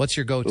 what's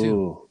your go-to?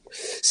 Ooh.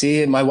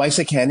 See, my wife's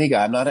a candy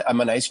guy. I'm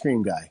an ice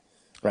cream guy,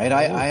 right?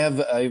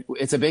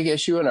 It's a big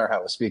issue in our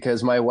house,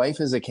 because my wife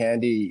is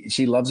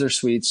she loves her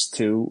sweets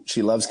too.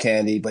 She loves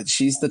candy, but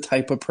she's the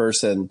type of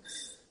person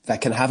that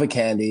can have a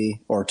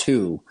candy or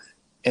two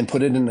and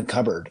put it in the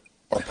cupboard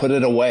or put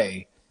it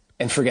away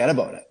and forget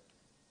about it.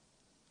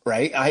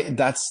 Right?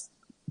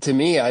 To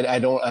me, I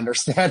don't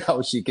understand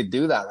how she could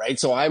do that, right?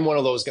 So I'm one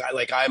of those guys,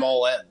 I'm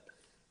all in,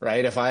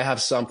 right? If I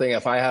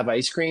have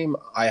ice cream,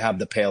 I have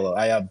the pail.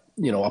 I have,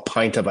 a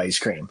pint of ice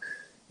cream,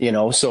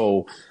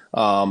 so,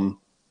 so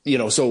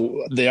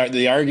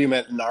the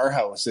argument in our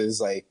house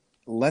is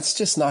let's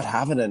just not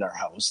have it in our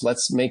house.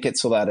 Let's make it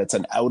so that it's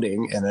an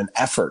outing and an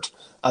effort.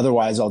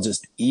 Otherwise, I'll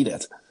just eat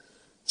it.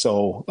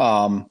 So,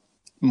 I'm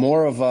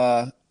more of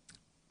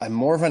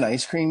an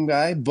ice cream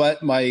guy,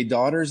 but my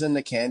daughter's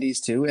into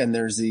candies too. And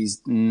there's these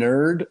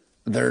they're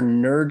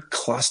nerd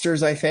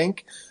clusters, I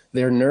think.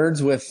 They're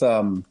nerds with,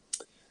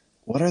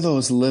 what are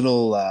those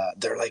little,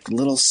 they're like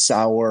little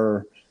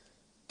sour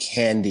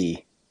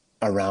candy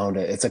around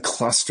it. It's a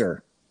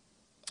cluster,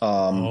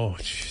 around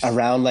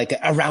like a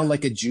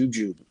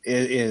jujube.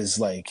 It is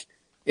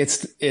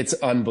it's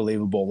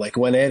unbelievable. Like,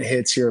 when it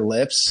hits your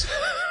lips,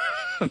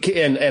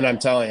 and I'm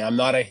telling you, I'm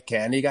not a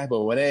candy guy,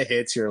 but when it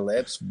hits your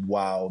lips,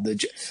 wow!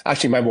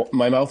 Actually,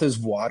 my mouth is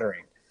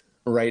watering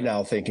right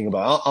now thinking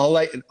about it. I'll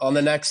on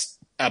the next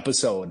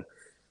episode.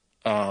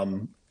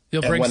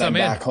 You'll bring some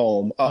in. Back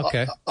home.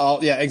 Okay. I'll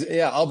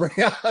bring.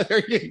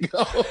 There you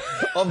go.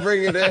 I'll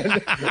bring it in.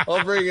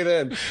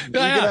 You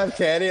can have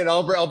candy, and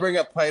I'll bring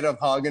a pint of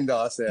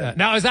Haagen-Dazs in. Yeah.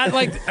 Now, is that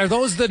are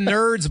those the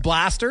Nerds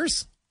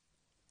Blasters?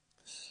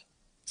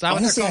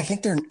 Honestly, I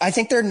think they're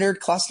nerd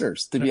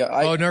clusters.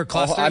 Nerd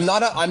clusters. I'm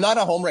not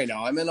at home right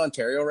now. I'm in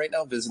Ontario right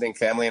now visiting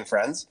family and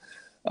friends.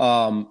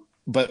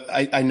 But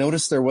I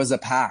noticed there was a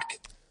pack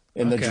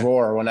in the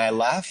drawer when I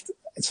left.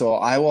 So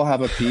I will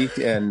have a peek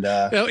and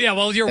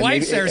well, your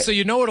wife's there, so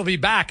it'll be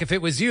back. If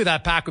it was you,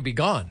 that pack would be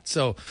gone.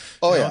 So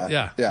that's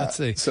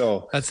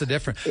the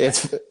difference.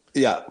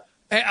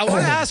 Hey, I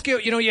want to ask you,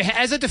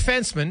 as a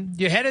defenseman,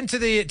 you head into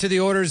the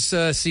Oilers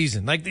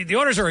season. The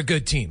Oilers are a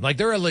good team.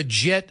 They're a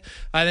legit,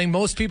 I think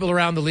most people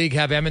around the league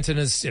have Edmonton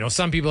as,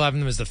 some people have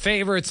them as the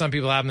favorite. Some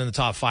people have them in the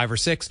top 5 or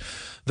 6.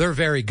 They're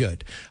very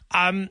good.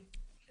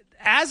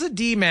 As a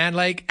D-man,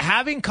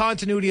 having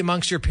continuity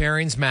amongst your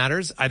pairings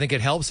matters. I think it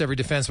helps. Every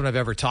defenseman I've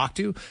ever talked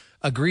to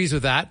agrees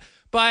with that.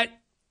 But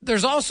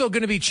there's also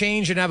going to be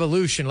change and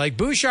evolution. Like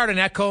Bouchard and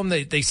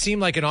Ekholm, they seem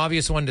like an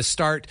obvious one to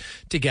start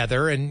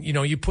together. And,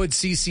 you put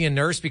Ceci and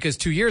Nurse because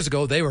 2 years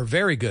ago they were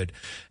very good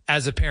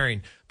as a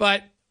pairing.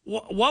 But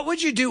what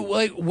would you do?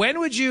 Like, when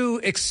would you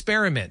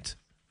experiment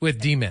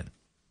with D-men?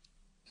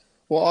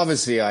 Well,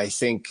 obviously, I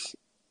think,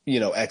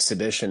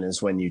 exhibition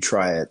is when you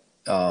try it.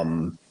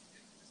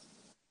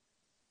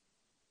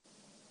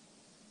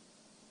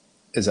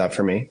 Is that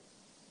for me?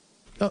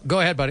 Oh,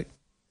 go ahead, buddy.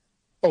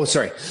 Oh,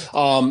 sorry.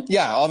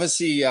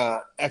 Obviously,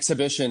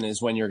 exhibition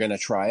is when you're going to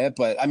try it.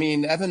 But I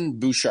mean, Evan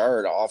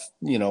Bouchard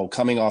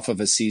coming off of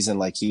a season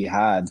like he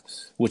had,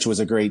 which was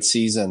a great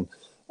season,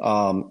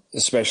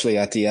 especially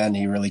at the end,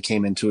 he really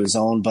came into his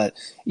own. But,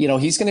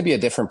 he's going to be a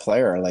different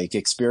player. Like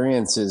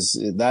experience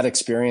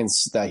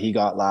that he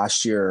got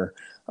last year.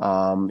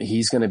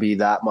 He's going to be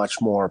that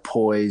much more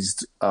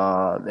poised,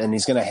 and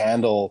he's going to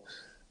handle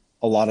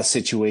a lot of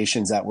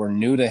situations that were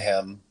new to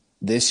him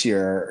this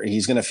year.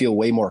 He's going to feel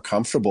way more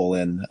comfortable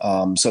in.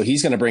 So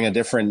he's going to bring a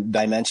different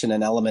dimension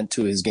and element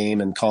to his game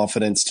and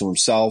confidence to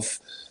himself.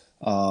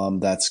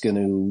 That's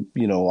going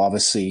to,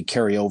 obviously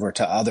carry over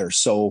to others.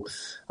 So,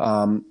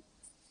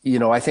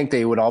 I think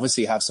they would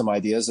obviously have some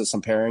ideas of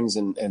some pairings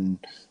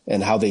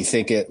and how they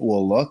think it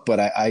will look. But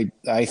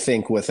I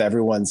think with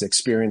everyone's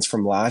experience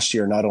from last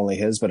year, not only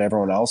his, but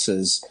everyone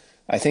else's,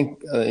 I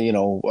think,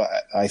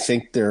 I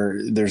think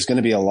there's going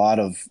to be a lot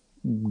of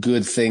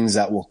good things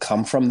that will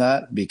come from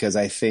that, because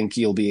I think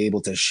you'll be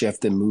able to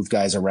shift and move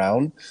guys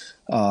around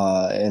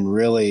and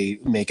really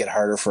make it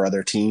harder for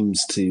other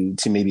teams to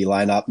maybe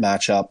line up,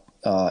 match up,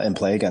 and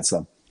play against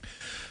them.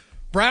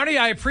 Brownie,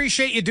 I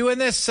appreciate you doing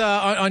this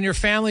on your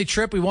family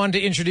trip. We wanted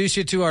to introduce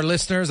you to our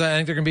listeners. I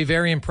think they're going to be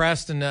very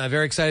impressed and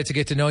very excited to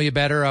get to know you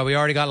better. We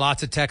already got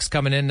lots of texts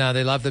coming in.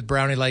 They love that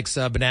Brownie likes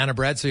banana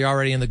bread, so you're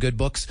already in the good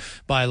books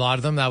by a lot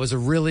of them. That was a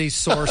really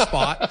sore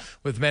spot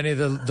with many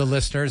of the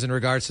listeners in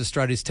regards to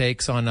Struddy's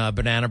takes on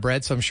banana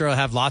bread. So I'm sure I'll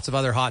have lots of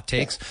other hot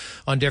takes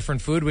on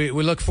different food. We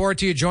look forward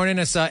to you joining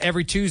us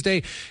every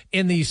Tuesday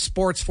in the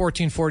Sports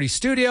 1440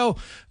 studio.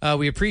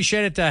 We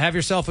appreciate it. Have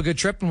yourself a good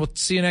trip, and we'll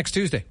see you next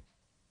Tuesday.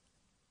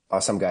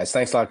 Awesome, guys.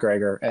 Thanks a lot,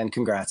 Gregor, and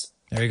congrats.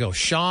 There you go.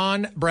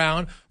 Sean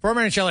Brown, former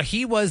NHLer.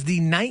 He was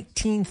the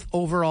 19th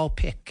overall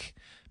pick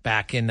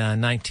back in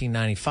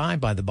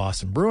 1995 by the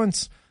Boston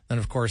Bruins. Then,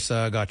 of course,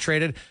 got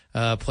traded,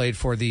 played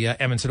for the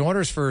Edmonton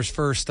Oilers for his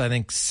first, I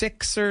think,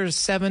 6 or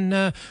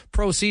 7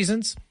 pro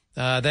seasons.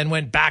 Then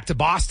went back to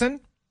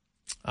Boston,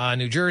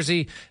 New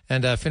Jersey,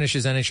 and finished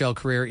his NHL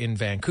career in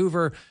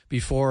Vancouver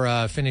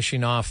before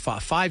finishing off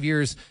 5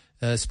 years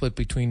split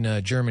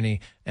between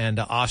Germany and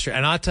Austria.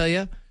 And I'll tell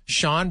you,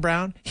 Sean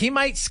Brown, he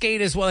might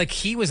skate as well. Like,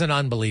 he was an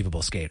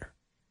unbelievable skater.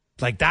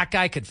 Like, that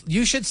guy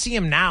you should see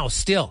him now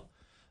still.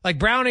 Like,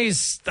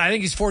 Brownie's, I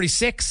think he's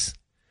 46.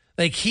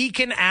 Like, he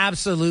can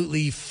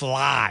absolutely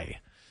fly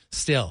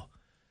still.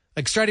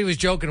 Like, Struddy was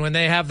joking when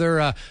they have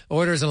their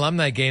Oilers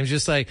alumni games,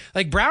 just like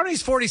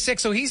Brownie's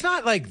 46, so he's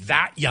not like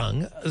that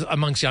young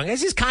amongst young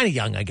guys. He's kind of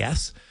young, I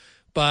guess.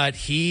 But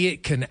he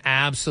can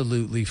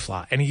absolutely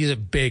fly. And he's a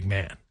big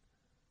man.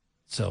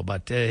 So,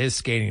 but his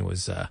skating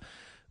was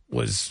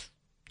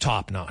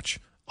top notch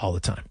all the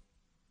time.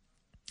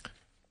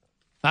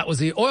 That was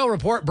the Oil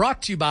Report,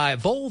 brought to you by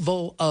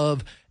Volvo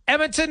of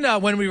Edmonton.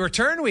 When we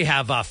return, we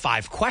have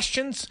 5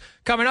 questions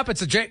coming up.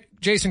 It's a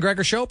Jason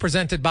Gregor Show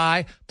presented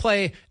by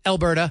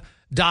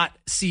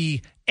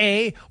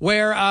PlayAlberta.ca,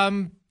 where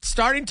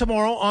starting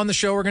tomorrow on the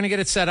show, we're going to get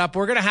it set up.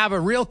 We're going to have a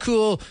real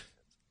cool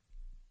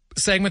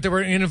segment that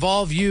we're going to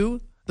involve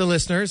you, the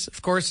listeners.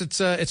 Of course,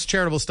 it's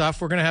charitable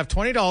stuff. We're going to have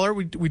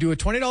 $20. We do a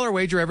 $20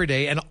 wager every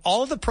day, and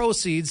all of the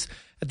proceeds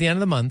at the end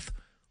of the month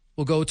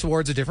will go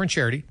towards a different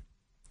charity.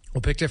 We'll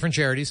pick different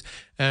charities,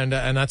 and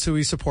that's who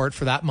we support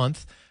for that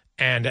month.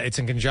 And it's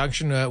in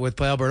conjunction with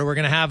Play Alberta. We're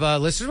going to have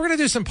listeners. We're going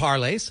to do some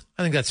parlays.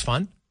 I think that's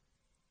fun.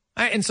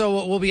 All right, and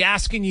so we'll be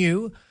asking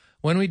you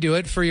when we do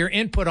it for your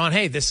input on,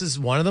 hey, this is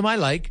one of them I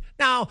like.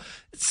 Now,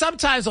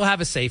 sometimes we'll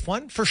have a safe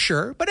one for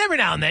sure, but every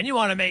now and then you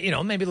want to make,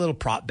 maybe a little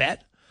prop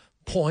bet,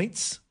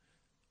 points.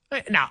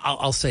 Now,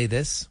 I'll say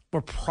this.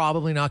 We're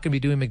probably not going to be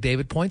doing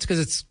McDavid points because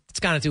it's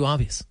kind of too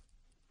obvious.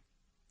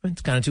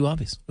 It's kind of too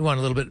obvious. We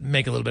want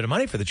make a little bit of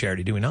money for the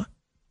charity, do we not?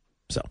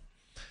 So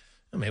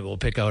maybe we'll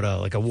pick out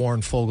a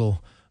Warren Foegele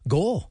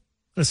goal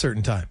at a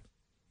certain time.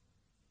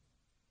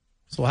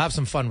 So we'll have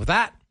some fun with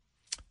that.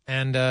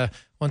 And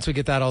once we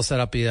get that all set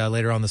up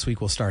later on this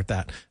week, we'll start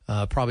that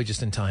probably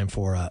just in time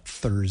for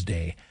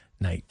Thursday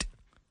night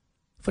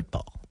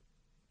football.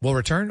 We'll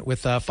return with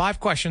 5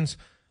 questions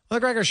on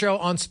the Gregor Show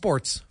on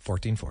Sports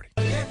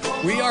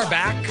 1440. We are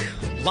back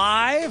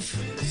live,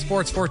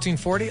 Sports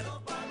 1440.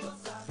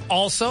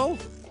 Also,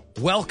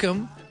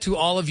 welcome to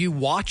all of you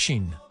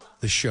watching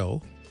the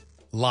show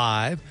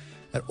live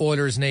at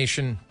Oilers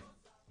Nation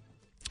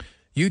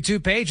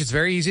YouTube page. It's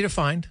very easy to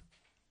find.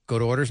 Go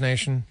to Oilers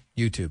Nation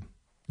YouTube.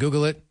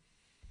 Google it.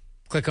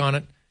 Click on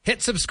it.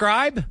 Hit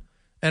subscribe,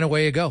 and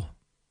away you go.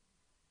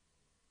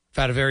 I've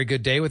had a very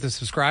good day with the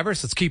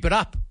subscribers. Let's keep it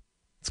up.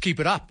 Let's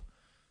keep it up.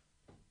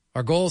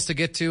 Our goal is to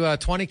get to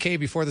 20K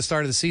before the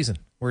start of the season.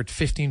 We're at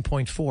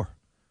 15.4,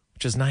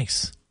 which is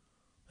nice.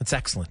 That's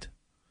excellent.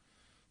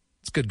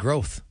 It's good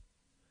growth.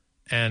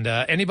 And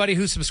anybody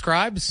who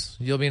subscribes,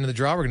 you'll be into the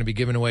draw. We're going to be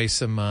giving away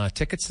some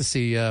tickets to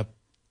see,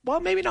 well,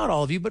 maybe not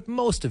all of you, but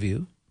most of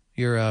you,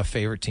 your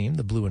favorite team,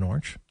 the Blue and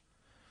Orange,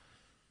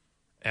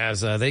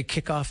 as they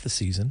kick off the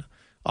season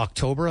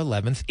October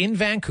 11th in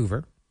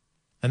Vancouver.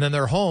 And then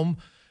they're home.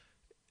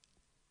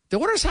 The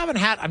Oilers haven't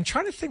had, I'm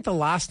trying to think the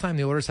last time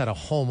the Oilers had a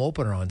home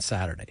opener on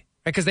Saturday.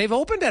 Because they've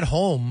opened at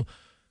home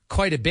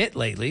quite a bit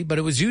lately, but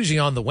it was usually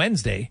on the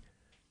Wednesday.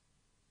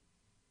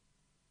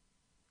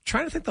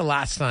 Trying to think the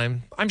last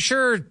time. I'm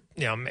sure,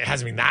 it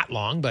hasn't been that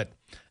long, but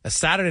a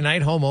Saturday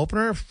night home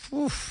opener,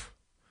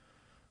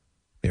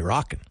 be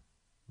rocking,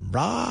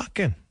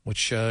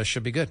 which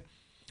should be good.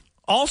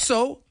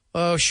 Also,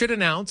 should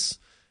announce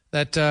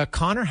that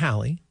Connor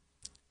Halley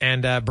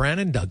and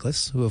Brandon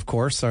Douglas, who, of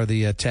course, are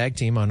the tag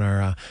team on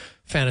our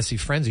Fantasy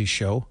Frenzy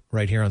show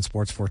right here on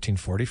Sports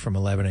 1440 from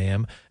 11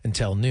 a.m.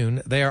 until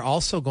noon, they are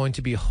also going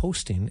to be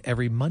hosting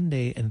every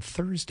Monday and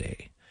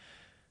Thursday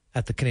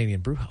at the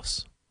Canadian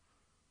Brewhouse.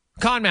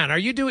 Conman,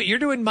 you're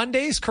doing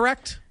Mondays,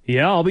 correct?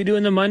 Yeah, I'll be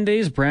doing the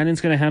Mondays. Brandon's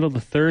going to handle the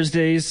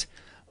Thursdays.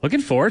 Looking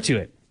forward to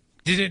it.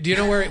 Do you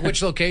know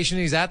which location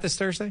he's at this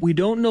Thursday? We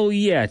don't know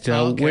yet.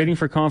 Okay. Waiting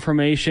for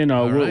confirmation.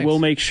 Right. We'll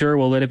make sure.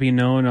 We'll let it be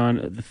known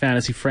on the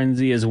Fantasy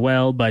Frenzy as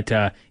well. But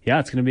yeah,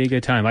 it's going to be a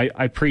good time.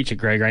 I preach it,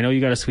 Gregor. I know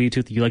you got a sweet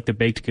tooth. You like the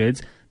baked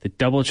goods. The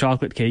double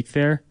chocolate cake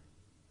there,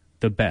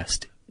 the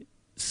best.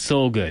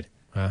 So good.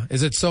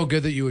 Is it so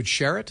good that you would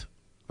share it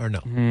or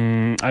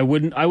no? I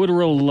wouldn't. I would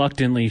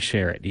reluctantly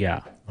share it.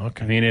 Yeah.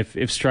 Okay. I mean, if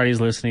Strutty's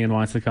listening and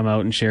wants to come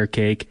out and share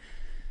cake,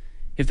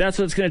 if that's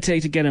what it's going to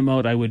take to get him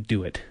out, I would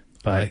do it.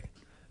 But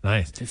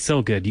nice. It's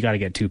so good. You got to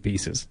get 2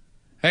 pieces.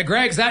 Hey,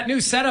 Greg's, that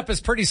new setup is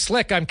pretty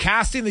slick. I'm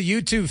casting the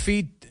YouTube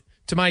feed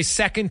to my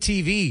second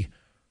TV,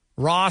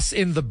 Ross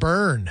in the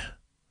Burn.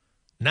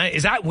 Nice.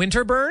 Is that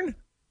Winterburn?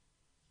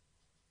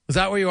 Is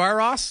that where you are,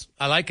 Ross?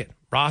 I like it.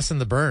 Ross in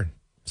the Burn.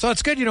 So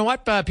it's good. You know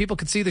what? People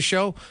can see the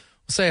show. We'll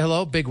say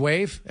hello. Big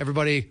wave.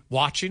 Everybody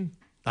watching.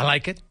 I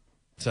like it.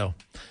 So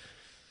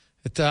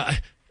it's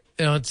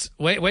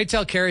wait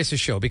till Carius'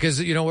 show,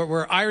 because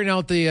we're ironing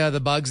out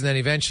the bugs, and then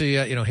eventually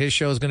his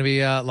show is going to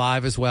be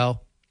live as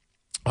well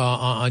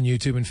on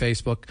YouTube and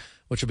Facebook,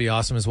 which will be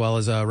awesome, as well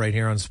as right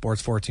here on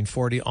Sports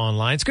 1440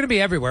 online. It's going to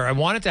be everywhere. I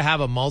wanted to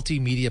have a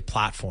multimedia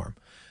platform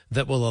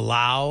that will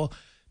allow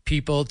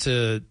people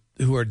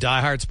who are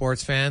diehard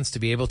sports fans to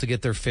be able to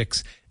get their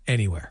fix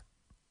anywhere.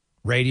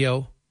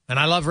 Radio, and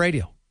I love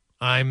radio.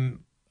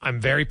 I'm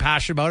very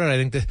passionate about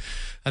it.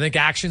 I think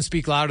actions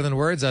speak louder than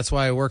words. That's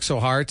why I work so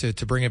hard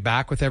to bring it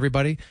back with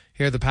everybody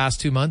here the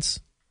past 2 months.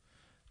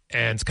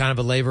 And it's kind of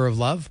a labor of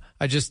love.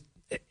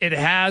 It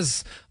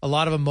has a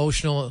lot of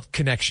emotional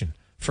connection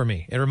for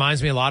me. It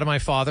reminds me a lot of my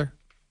father.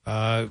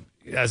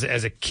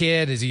 As a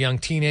kid, as a young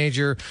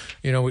teenager,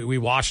 we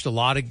watched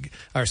listened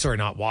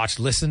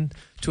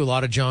to a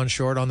lot of John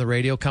Short on the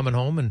radio coming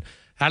home, and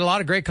had a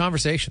lot of great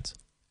conversations.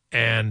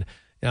 And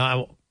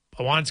I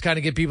wanted to kind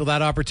of give people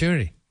that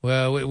opportunity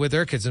with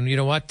their kids. And you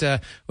know what?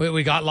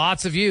 We got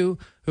lots of you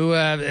who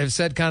have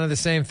said kind of the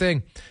same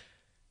thing.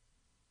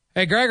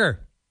 Hey,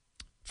 Gregor,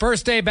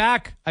 first day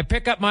back, I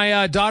pick up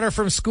my daughter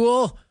from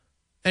school,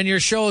 and your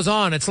show's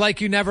on. It's like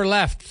you never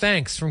left.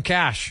 Thanks, from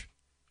Cash.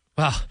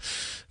 Well,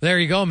 there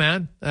you go,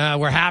 man.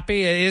 We're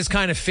happy. It is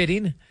kind of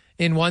fitting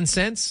in one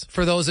sense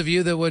for those of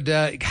you that would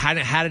kind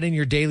of had it in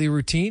your daily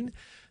routine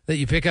that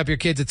you pick up your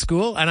kids at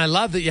school. And I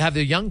love that you have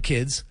the young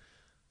kids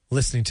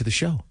listening to the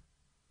show.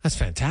 That's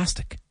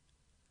fantastic.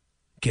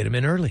 Get them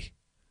in early.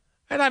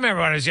 And I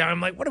remember when I was young,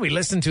 I'm like, what do we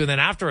listen to? And then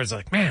afterwards,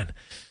 like, man,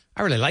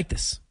 I really like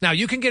this. Now,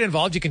 you can get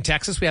involved. You can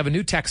text us. We have a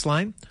new text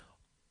line,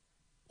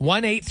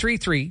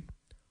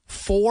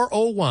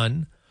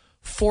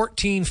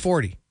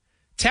 1-833-401-1440.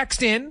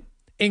 Text in,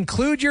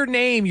 include your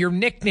name, your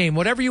nickname,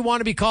 whatever you want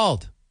to be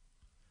called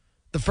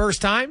the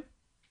first time,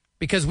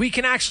 because we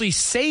can actually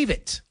save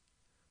it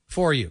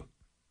for you.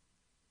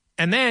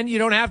 And then you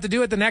don't have to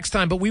do it the next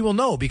time, but we will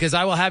know, because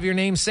I will have your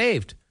name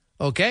saved.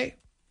 Okay?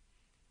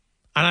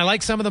 And I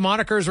like some of the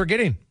monikers we're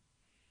getting.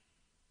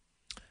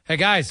 Hey,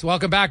 guys,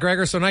 welcome back,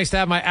 Gregor. So nice to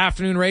have my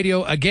afternoon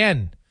radio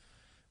again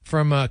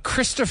from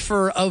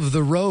Christopher of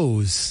the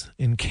Rose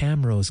in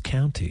Camrose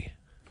County.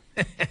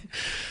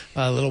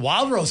 A little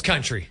Wild Rose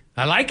country.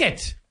 I like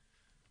it.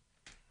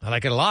 I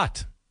like it a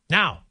lot.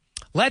 Now,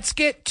 let's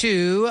get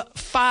to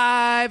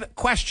 5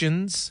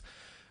 questions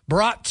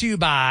brought to you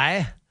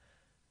by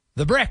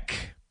The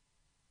Brick.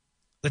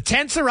 The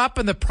tents are up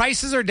and the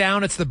prices are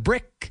down. It's the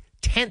Brick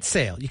tent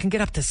sale. You can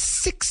get up to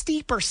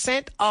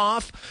 60%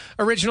 off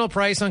original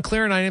price on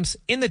clearance items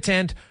in the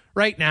tent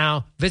right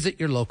now. Visit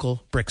your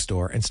local Brick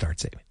store and start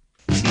saving.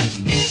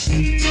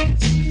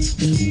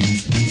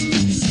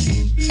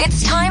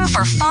 It's time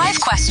for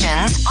 5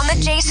 questions on the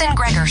Jason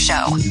Gregor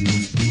Show.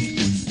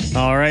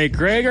 All right,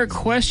 Gregor,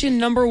 question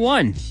number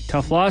 1.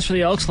 Tough loss for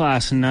the Elks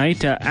last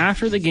night.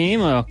 After the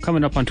game,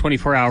 coming up on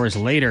 24 hours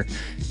later,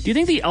 do you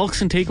think the Elks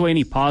can take away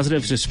any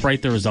positives to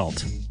sprite the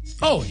result?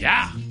 Oh,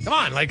 yeah. Come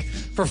on. Like,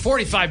 for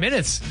 45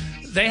 minutes,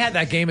 they had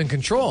that game in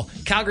control.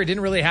 Calgary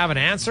didn't really have an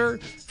answer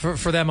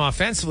for them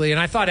offensively.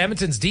 And I thought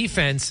Edmonton's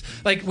defense,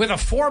 like, with a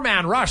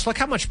 4-man rush, look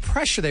how much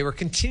pressure they were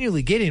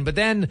continually getting. But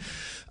then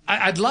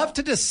I'd love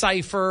to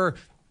decipher,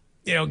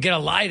 get a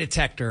lie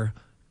detector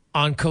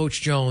on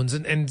Coach Jones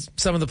and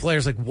some of the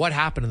players, like, what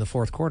happened in the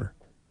fourth quarter?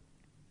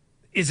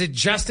 Is it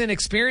just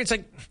inexperience?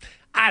 Like,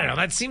 I don't know.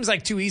 That seems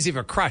like too easy of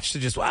a crutch to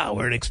just, wow,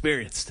 we're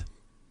inexperienced.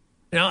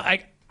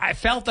 I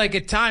felt like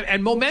at time,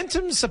 and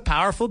momentum's a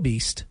powerful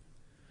beast,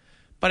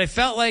 but I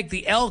felt like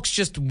the Elks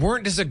just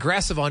weren't as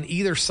aggressive on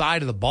either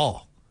side of the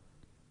ball.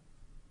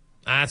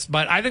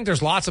 But I think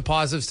there's lots of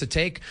positives to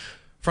take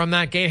from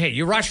that game. Hey,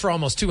 you rushed for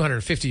almost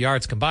 250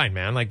 yards combined,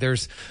 man. Like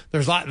there's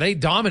a lot. They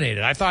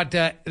dominated. I thought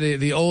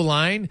the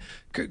O-line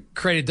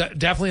created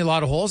definitely a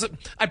lot of holes.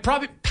 I'd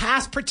probably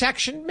pass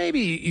protection.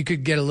 Maybe you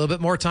could get a little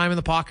bit more time in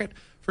the pocket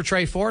for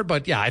Trey Ford.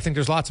 But yeah, I think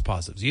there's lots of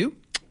positives. You?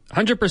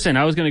 100%.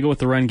 I was going to go with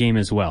the run game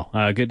as well.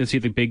 Good to see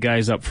the big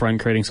guys up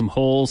front creating some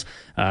holes.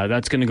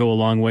 That's going to go a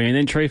long way. And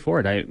then Trey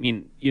Ford, I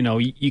mean,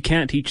 you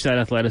can't teach that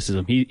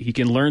athleticism. He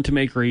can learn to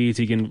make reads.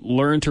 He can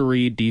learn to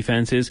read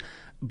defenses,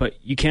 but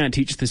you can't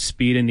teach the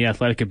speed and the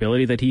athletic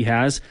ability that he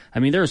has. I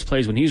mean, there's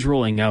plays when he's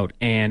rolling out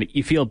and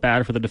you feel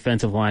bad for the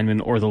defensive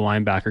lineman or the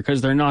linebacker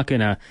because they're not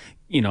going to,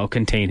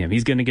 contain him.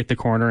 He's going to get the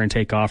corner and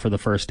take off for the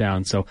first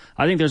down. So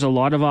I think there's a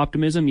lot of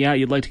optimism. Yeah,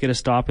 you'd like to get a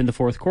stop in the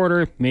fourth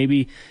quarter,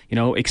 maybe,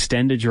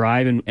 extend a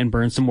drive and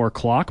burn some more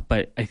clock.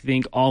 But I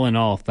think all in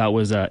all, that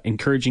was an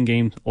encouraging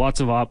game. Lots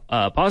of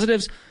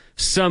positives,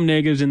 some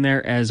negatives in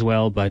there as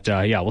well. But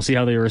we'll see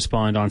how they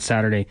respond on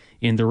Saturday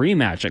in the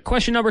rematch.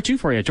 Question number 2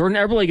 for you. Jordan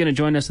Eberle going to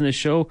join us in this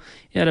show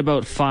at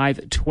about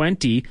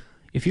 5:20.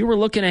 If you were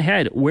looking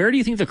ahead, where do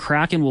you think the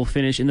Kraken will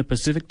finish in the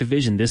Pacific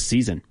Division this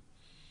season?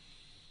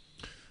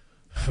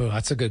 Oh,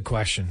 that's a good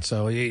question.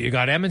 So you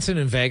got Edmonton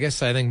and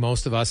Vegas. I think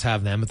most of us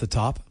have them at the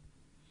top.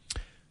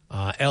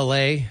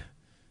 LA,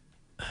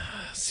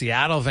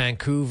 Seattle,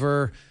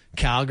 Vancouver,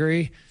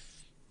 Calgary.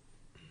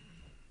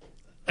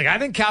 Like, I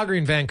think Calgary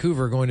and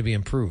Vancouver are going to be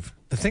improved.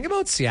 The thing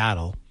about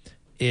Seattle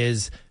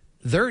is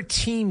their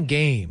team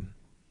game.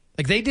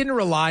 Like, they didn't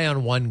rely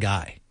on one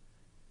guy.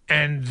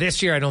 And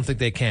this year, I don't think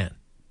they can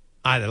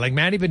either. Like,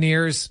 Matty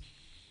Beniers,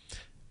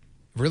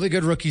 really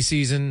good rookie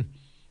season.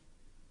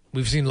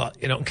 We've seen,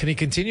 can he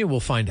continue? We'll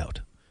find out.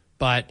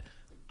 But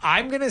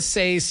I'm going to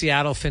say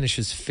Seattle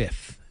finishes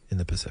 5th in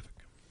the Pacific.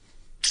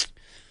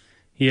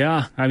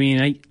 Yeah, I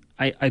mean,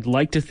 I'd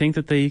like to think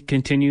that they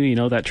continue,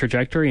 that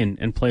trajectory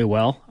and play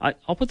well.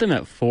 I'll put them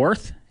at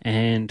 4th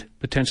and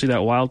potentially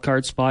that wild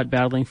card spot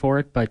battling for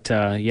it. But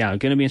going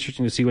to be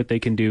interesting to see what they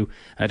can do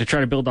to try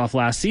to build off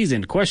last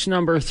season. Question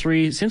number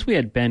 3, since we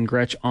had Ben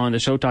Gretsch on the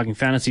show talking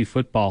fantasy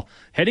football,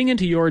 heading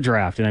into your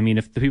draft, and I mean,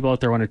 if the people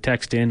out there want to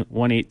text in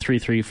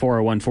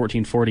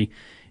 1-833-401-1440,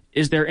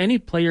 is there any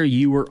player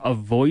you were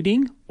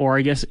avoiding, or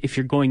I guess if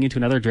you're going into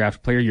another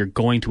draft, player you're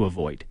going to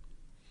avoid?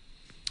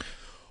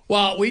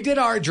 Well, we did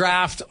our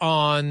draft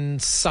on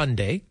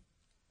Sunday,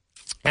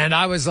 and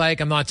I was like,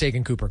 I'm not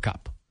taking Cooper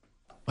Kupp.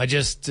 I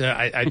just,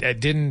 I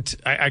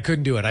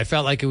couldn't do it. I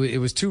felt like it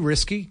was too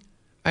risky.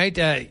 Right?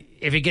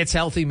 If he gets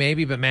healthy,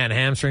 maybe, but man,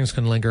 hamstrings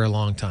can linger a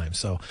long time.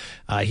 So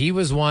he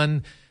was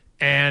one.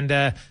 And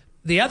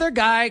the other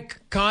guy,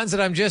 Cons,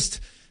 that I'm just,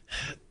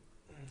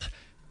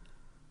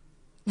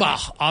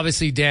 well,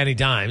 obviously Danny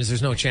Dimes.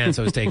 There's no chance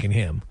I was taking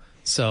him.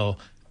 So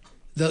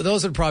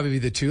those would probably be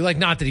the two. Like,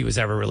 not that he was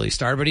ever really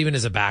started, but even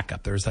as a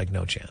backup, there was like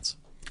no chance.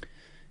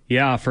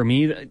 Yeah, for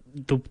me,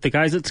 the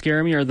guys that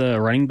scare me are the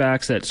running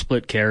backs that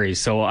split carries.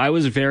 So I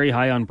was very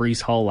high on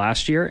Breece Hall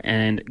last year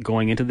and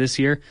going into this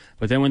year.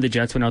 But then when the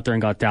Jets went out there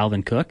and got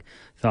Dalvin Cook,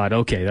 thought,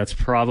 okay, that's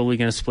probably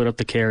going to split up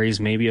the carries,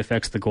 maybe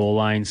affects the goal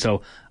line.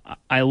 So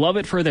I love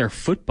it for their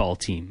football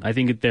team. I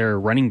think that their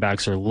running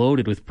backs are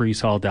loaded with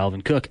Breece Hall,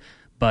 Dalvin Cook.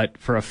 But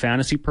for a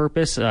fantasy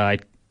purpose, I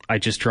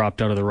just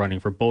dropped out of the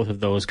running for both of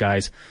those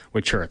guys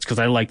with Hurts because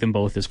I like them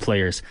both as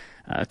players.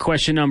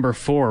 Question number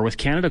 4, with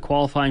Canada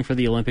qualifying for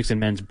the Olympics in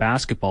men's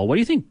basketball, what do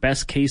you think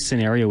best case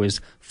scenario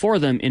is for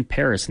them in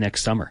Paris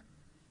next summer?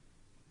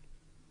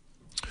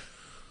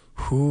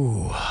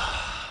 Ooh,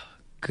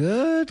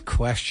 good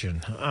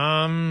question.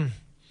 Are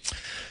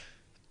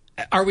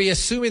we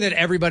assuming that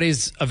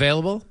everybody's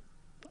available?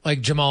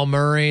 Like Jamal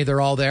Murray,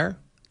 they're all there?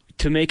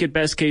 To make it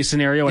best case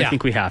scenario, yeah. I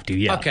think we have to,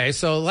 yeah. Okay,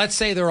 so let's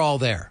say they're all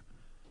there.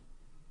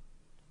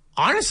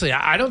 Honestly,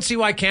 I don't see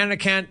why Canada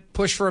can't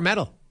push for a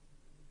medal.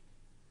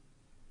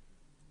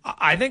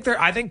 I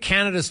think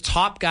Canada's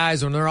top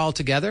guys, when they're all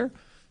together,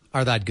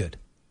 are that good.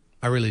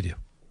 I really do.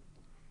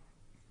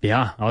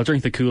 Yeah, I'll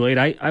drink the Kool-Aid.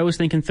 I was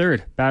thinking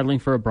 3rd, battling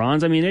for a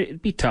bronze. I mean,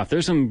 it'd be tough.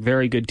 There's some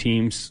very good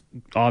teams,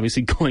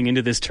 obviously, going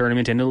into this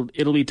tournament, and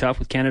it'll be tough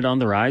with Canada on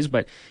the rise.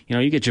 But,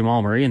 you get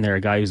Jamal Murray in there,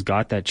 a guy who's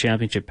got that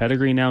championship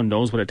pedigree now,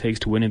 knows what it takes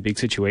to win in big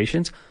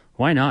situations.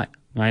 Why not?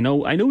 I know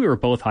we were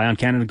both high on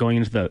Canada going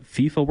into the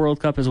FIFA World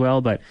Cup as well,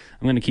 but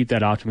I'm going to keep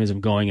that optimism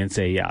going and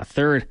say, yeah,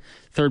 third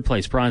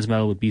place bronze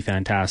medal would be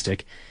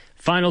fantastic.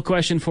 Final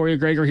question for you,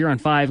 Gregor, here on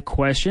 5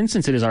 Questions,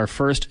 since it is our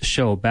first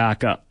show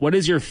back up. What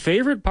is your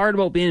favorite part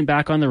about being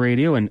back on the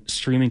radio and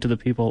streaming to the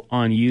people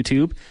on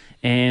YouTube?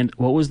 And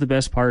what was the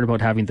best part about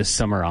having the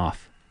summer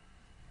off?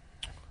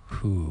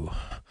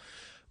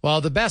 Well,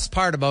 the best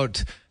part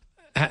about...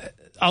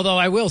 Although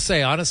I will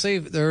say, honestly,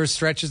 there were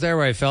stretches there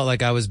where I felt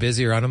like I was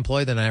busy or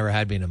unemployed than I ever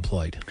had been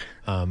employed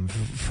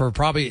for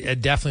probably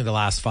definitely the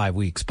last 5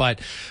 weeks.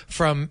 But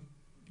from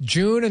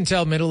June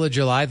until middle of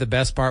July, the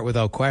best part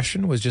without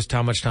question was just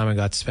how much time I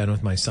got to spend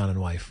with my son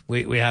and wife.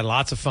 We had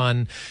lots of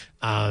fun.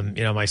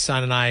 My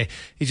son and I,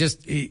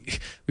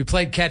 we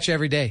played catch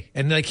every day.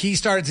 And like he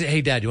started to say,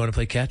 hey, Dad, you want to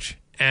play catch?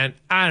 And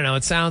I don't know,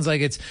 it sounds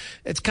like it's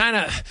kind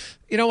of,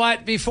 you know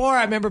what, before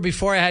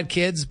I had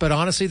kids, but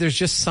honestly, there's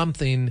just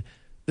something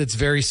that's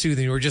very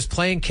soothing. We're just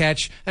playing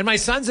catch. And my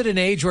son's at an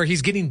age where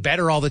he's getting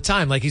better all the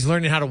time. Like he's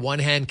learning how to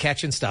one-hand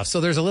catch and stuff.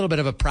 So there's a little bit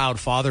of a proud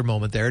father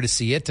moment there to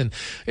see it. And,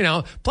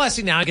 plus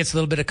he now gets a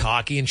little bit of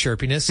cocky and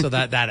chirpiness. So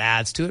that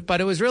adds to it.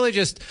 But it was really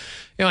just,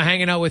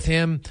 hanging out with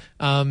him.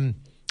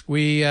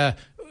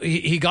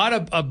 He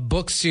got a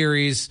book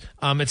series.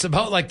 It's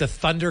about like the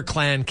Thunder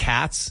Clan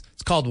cats.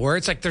 It's called Where.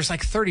 It's like, there's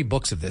like 30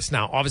 books of this.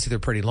 Now, obviously they're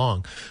pretty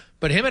long,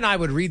 but him and I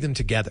would read them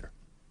together.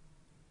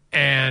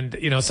 And,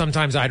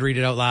 sometimes I'd read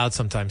it out loud.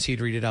 Sometimes he'd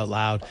read it out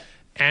loud.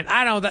 And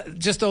I don't know,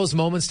 just those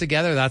moments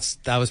together,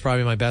 that was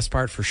probably my best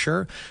part for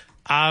sure.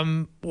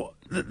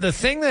 The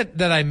thing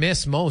that I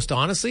miss most,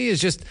 honestly,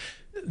 is just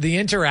the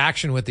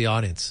interaction with the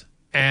audience.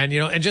 And,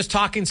 and just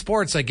talking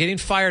sports, like getting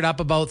fired up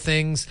about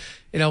things.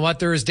 You know what?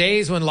 There was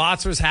days when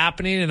lots was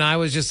happening and I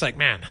was just like,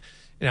 man,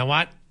 you know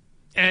what?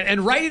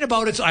 And writing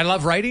about it, I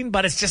love writing,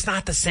 but it's just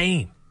not the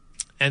same.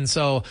 And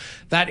so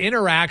that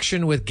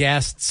interaction with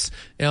guests,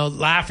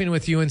 laughing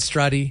with you and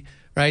Struddy,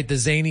 right? The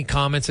zany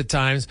comments at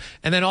times.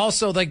 And then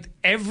also like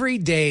every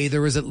day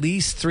there was at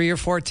least 3 or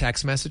 4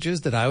 text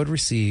messages that I would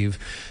receive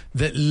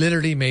that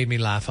literally made me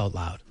laugh out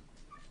loud.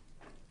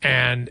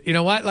 And you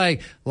know what?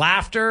 Like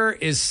laughter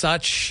is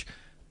such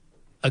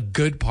a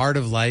good part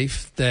of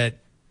life that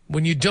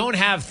when you don't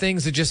have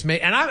things that just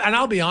make, and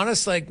I'll be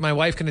honest, like my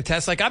wife can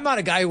attest, like I'm not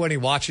a guy who, when he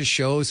watches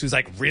shows who's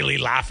like really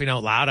laughing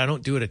out loud. I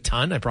don't do it a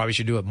ton. I probably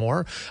should do it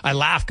more. I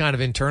laugh kind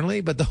of internally,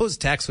 but those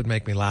texts would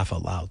make me laugh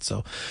out loud.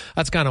 So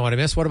that's kind of what I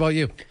miss. What about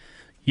you?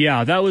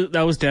 Yeah, that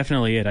was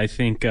definitely it. I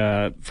think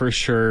for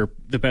sure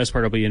the best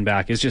part of being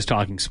back is just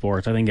talking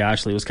sports. I think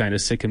Ashley was kind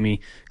of sick of me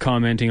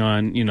commenting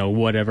on,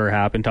 whatever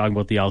happened, talking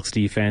about the Elks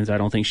defense. I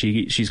don't think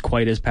she's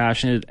quite as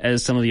passionate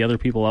as some of the other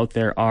people out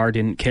there are,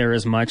 didn't care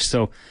as much.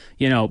 So,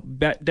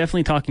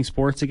 definitely talking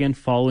sports again,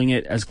 following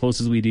it as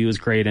close as we do is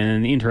great.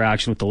 And the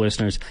interaction with the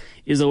listeners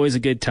is always a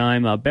good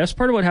time. Best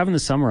part about having the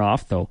summer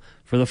off, though,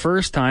 for the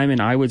first time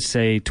in, I would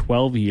say,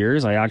 12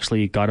 years, I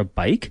actually got a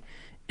bike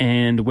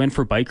and went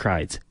for bike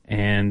rides.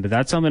 And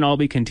that's something I'll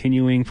be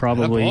continuing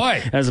probably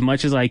as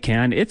much as I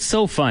can. It's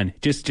so fun.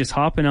 Just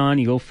hopping on,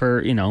 you go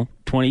for,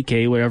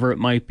 20K, whatever it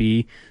might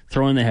be,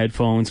 throw in the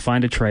headphones,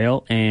 find a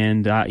trail.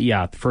 And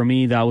for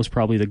me, that was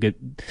probably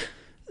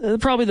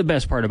probably the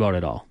best part about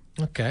it all.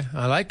 Okay.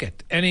 I like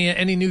it.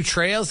 Any new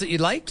trails that you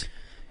liked?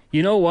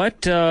 You know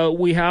what?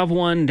 We have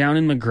one down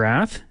in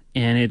McGrath,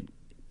 and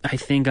I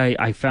think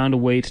I found a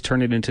way to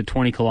turn it into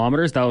 20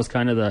 kilometers. That was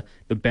kind of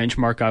the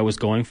benchmark I was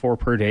going for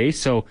per day.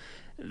 So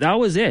that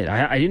was it.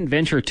 I didn't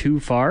venture too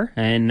far,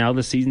 and now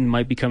the season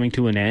might be coming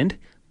to an end.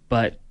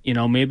 But,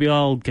 maybe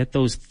I'll get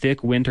those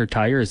thick winter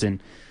tires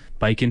and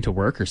bike into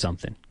work or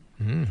something.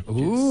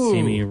 Ooh.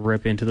 See me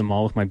rip into the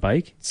mall with my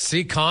bike.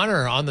 See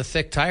Connor on the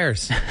thick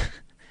tires.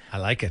 I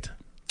like it.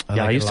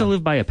 I used to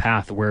live by a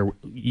path where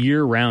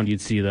year-round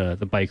you'd see the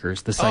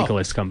bikers, the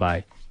cyclists come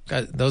by.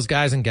 Those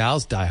guys and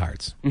gals,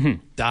 diehards.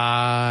 Mm-hmm.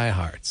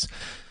 Diehards.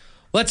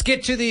 Let's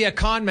get to the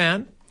con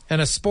man and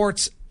a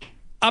sports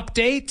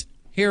update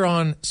here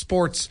on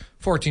Sports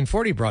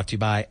 1440, brought to you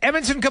by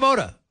Edmonton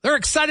Kubota. They're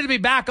excited to be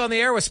back on the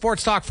air with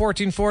Sports Talk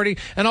 1440,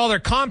 and all their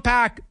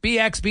compact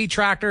BXB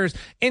tractors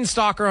in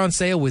stock or on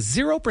sale with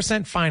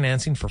 0%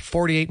 financing for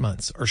 48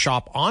 months. Or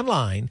shop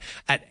online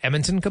at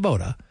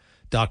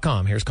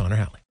EdmontonKubota.com. Here's Connor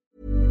Halley.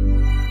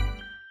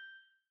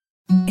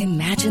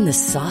 Imagine the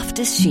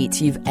softest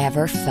sheets you've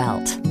ever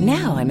felt.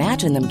 Now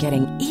imagine them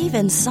getting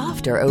even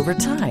softer over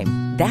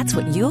time. That's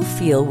what you'll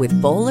feel with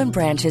Boll &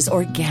 Branch's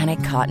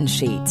organic cotton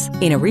sheets.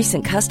 In a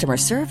recent customer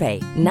survey,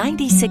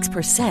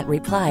 96%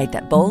 replied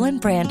that Boll &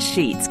 Branch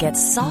sheets get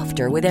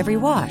softer with every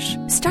wash.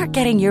 Start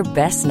getting your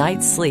best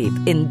night's sleep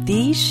in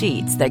these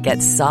sheets that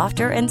get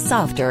softer and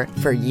softer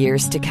for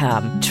years to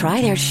come.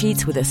 Try their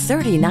sheets with a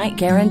 30-night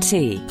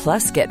guarantee.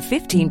 Plus, get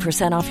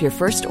 15% off your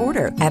first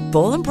order at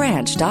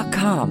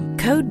bollandbranch.com.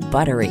 Code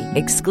BUTTERY.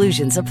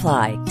 Exclusions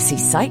apply. See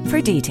site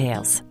for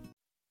details.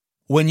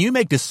 When you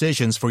make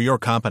decisions for your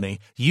company,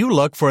 you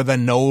look for the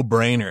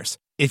no-brainers.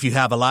 If you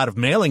have a lot of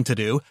mailing to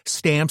do,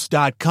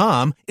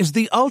 Stamps.com is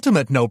the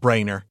ultimate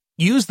no-brainer.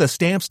 Use the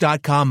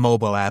Stamps.com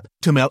mobile app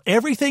to mail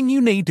everything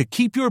you need to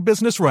keep your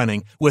business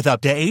running with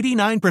up to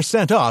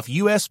 89% off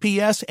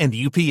USPS and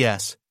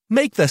UPS.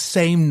 Make the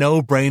same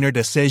no-brainer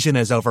decision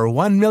as over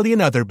 1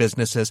 million other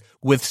businesses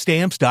with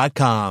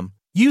Stamps.com.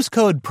 Use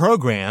code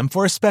PROGRAM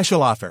for a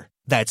special offer.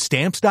 That's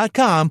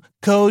Stamps.com,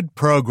 code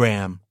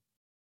PROGRAM.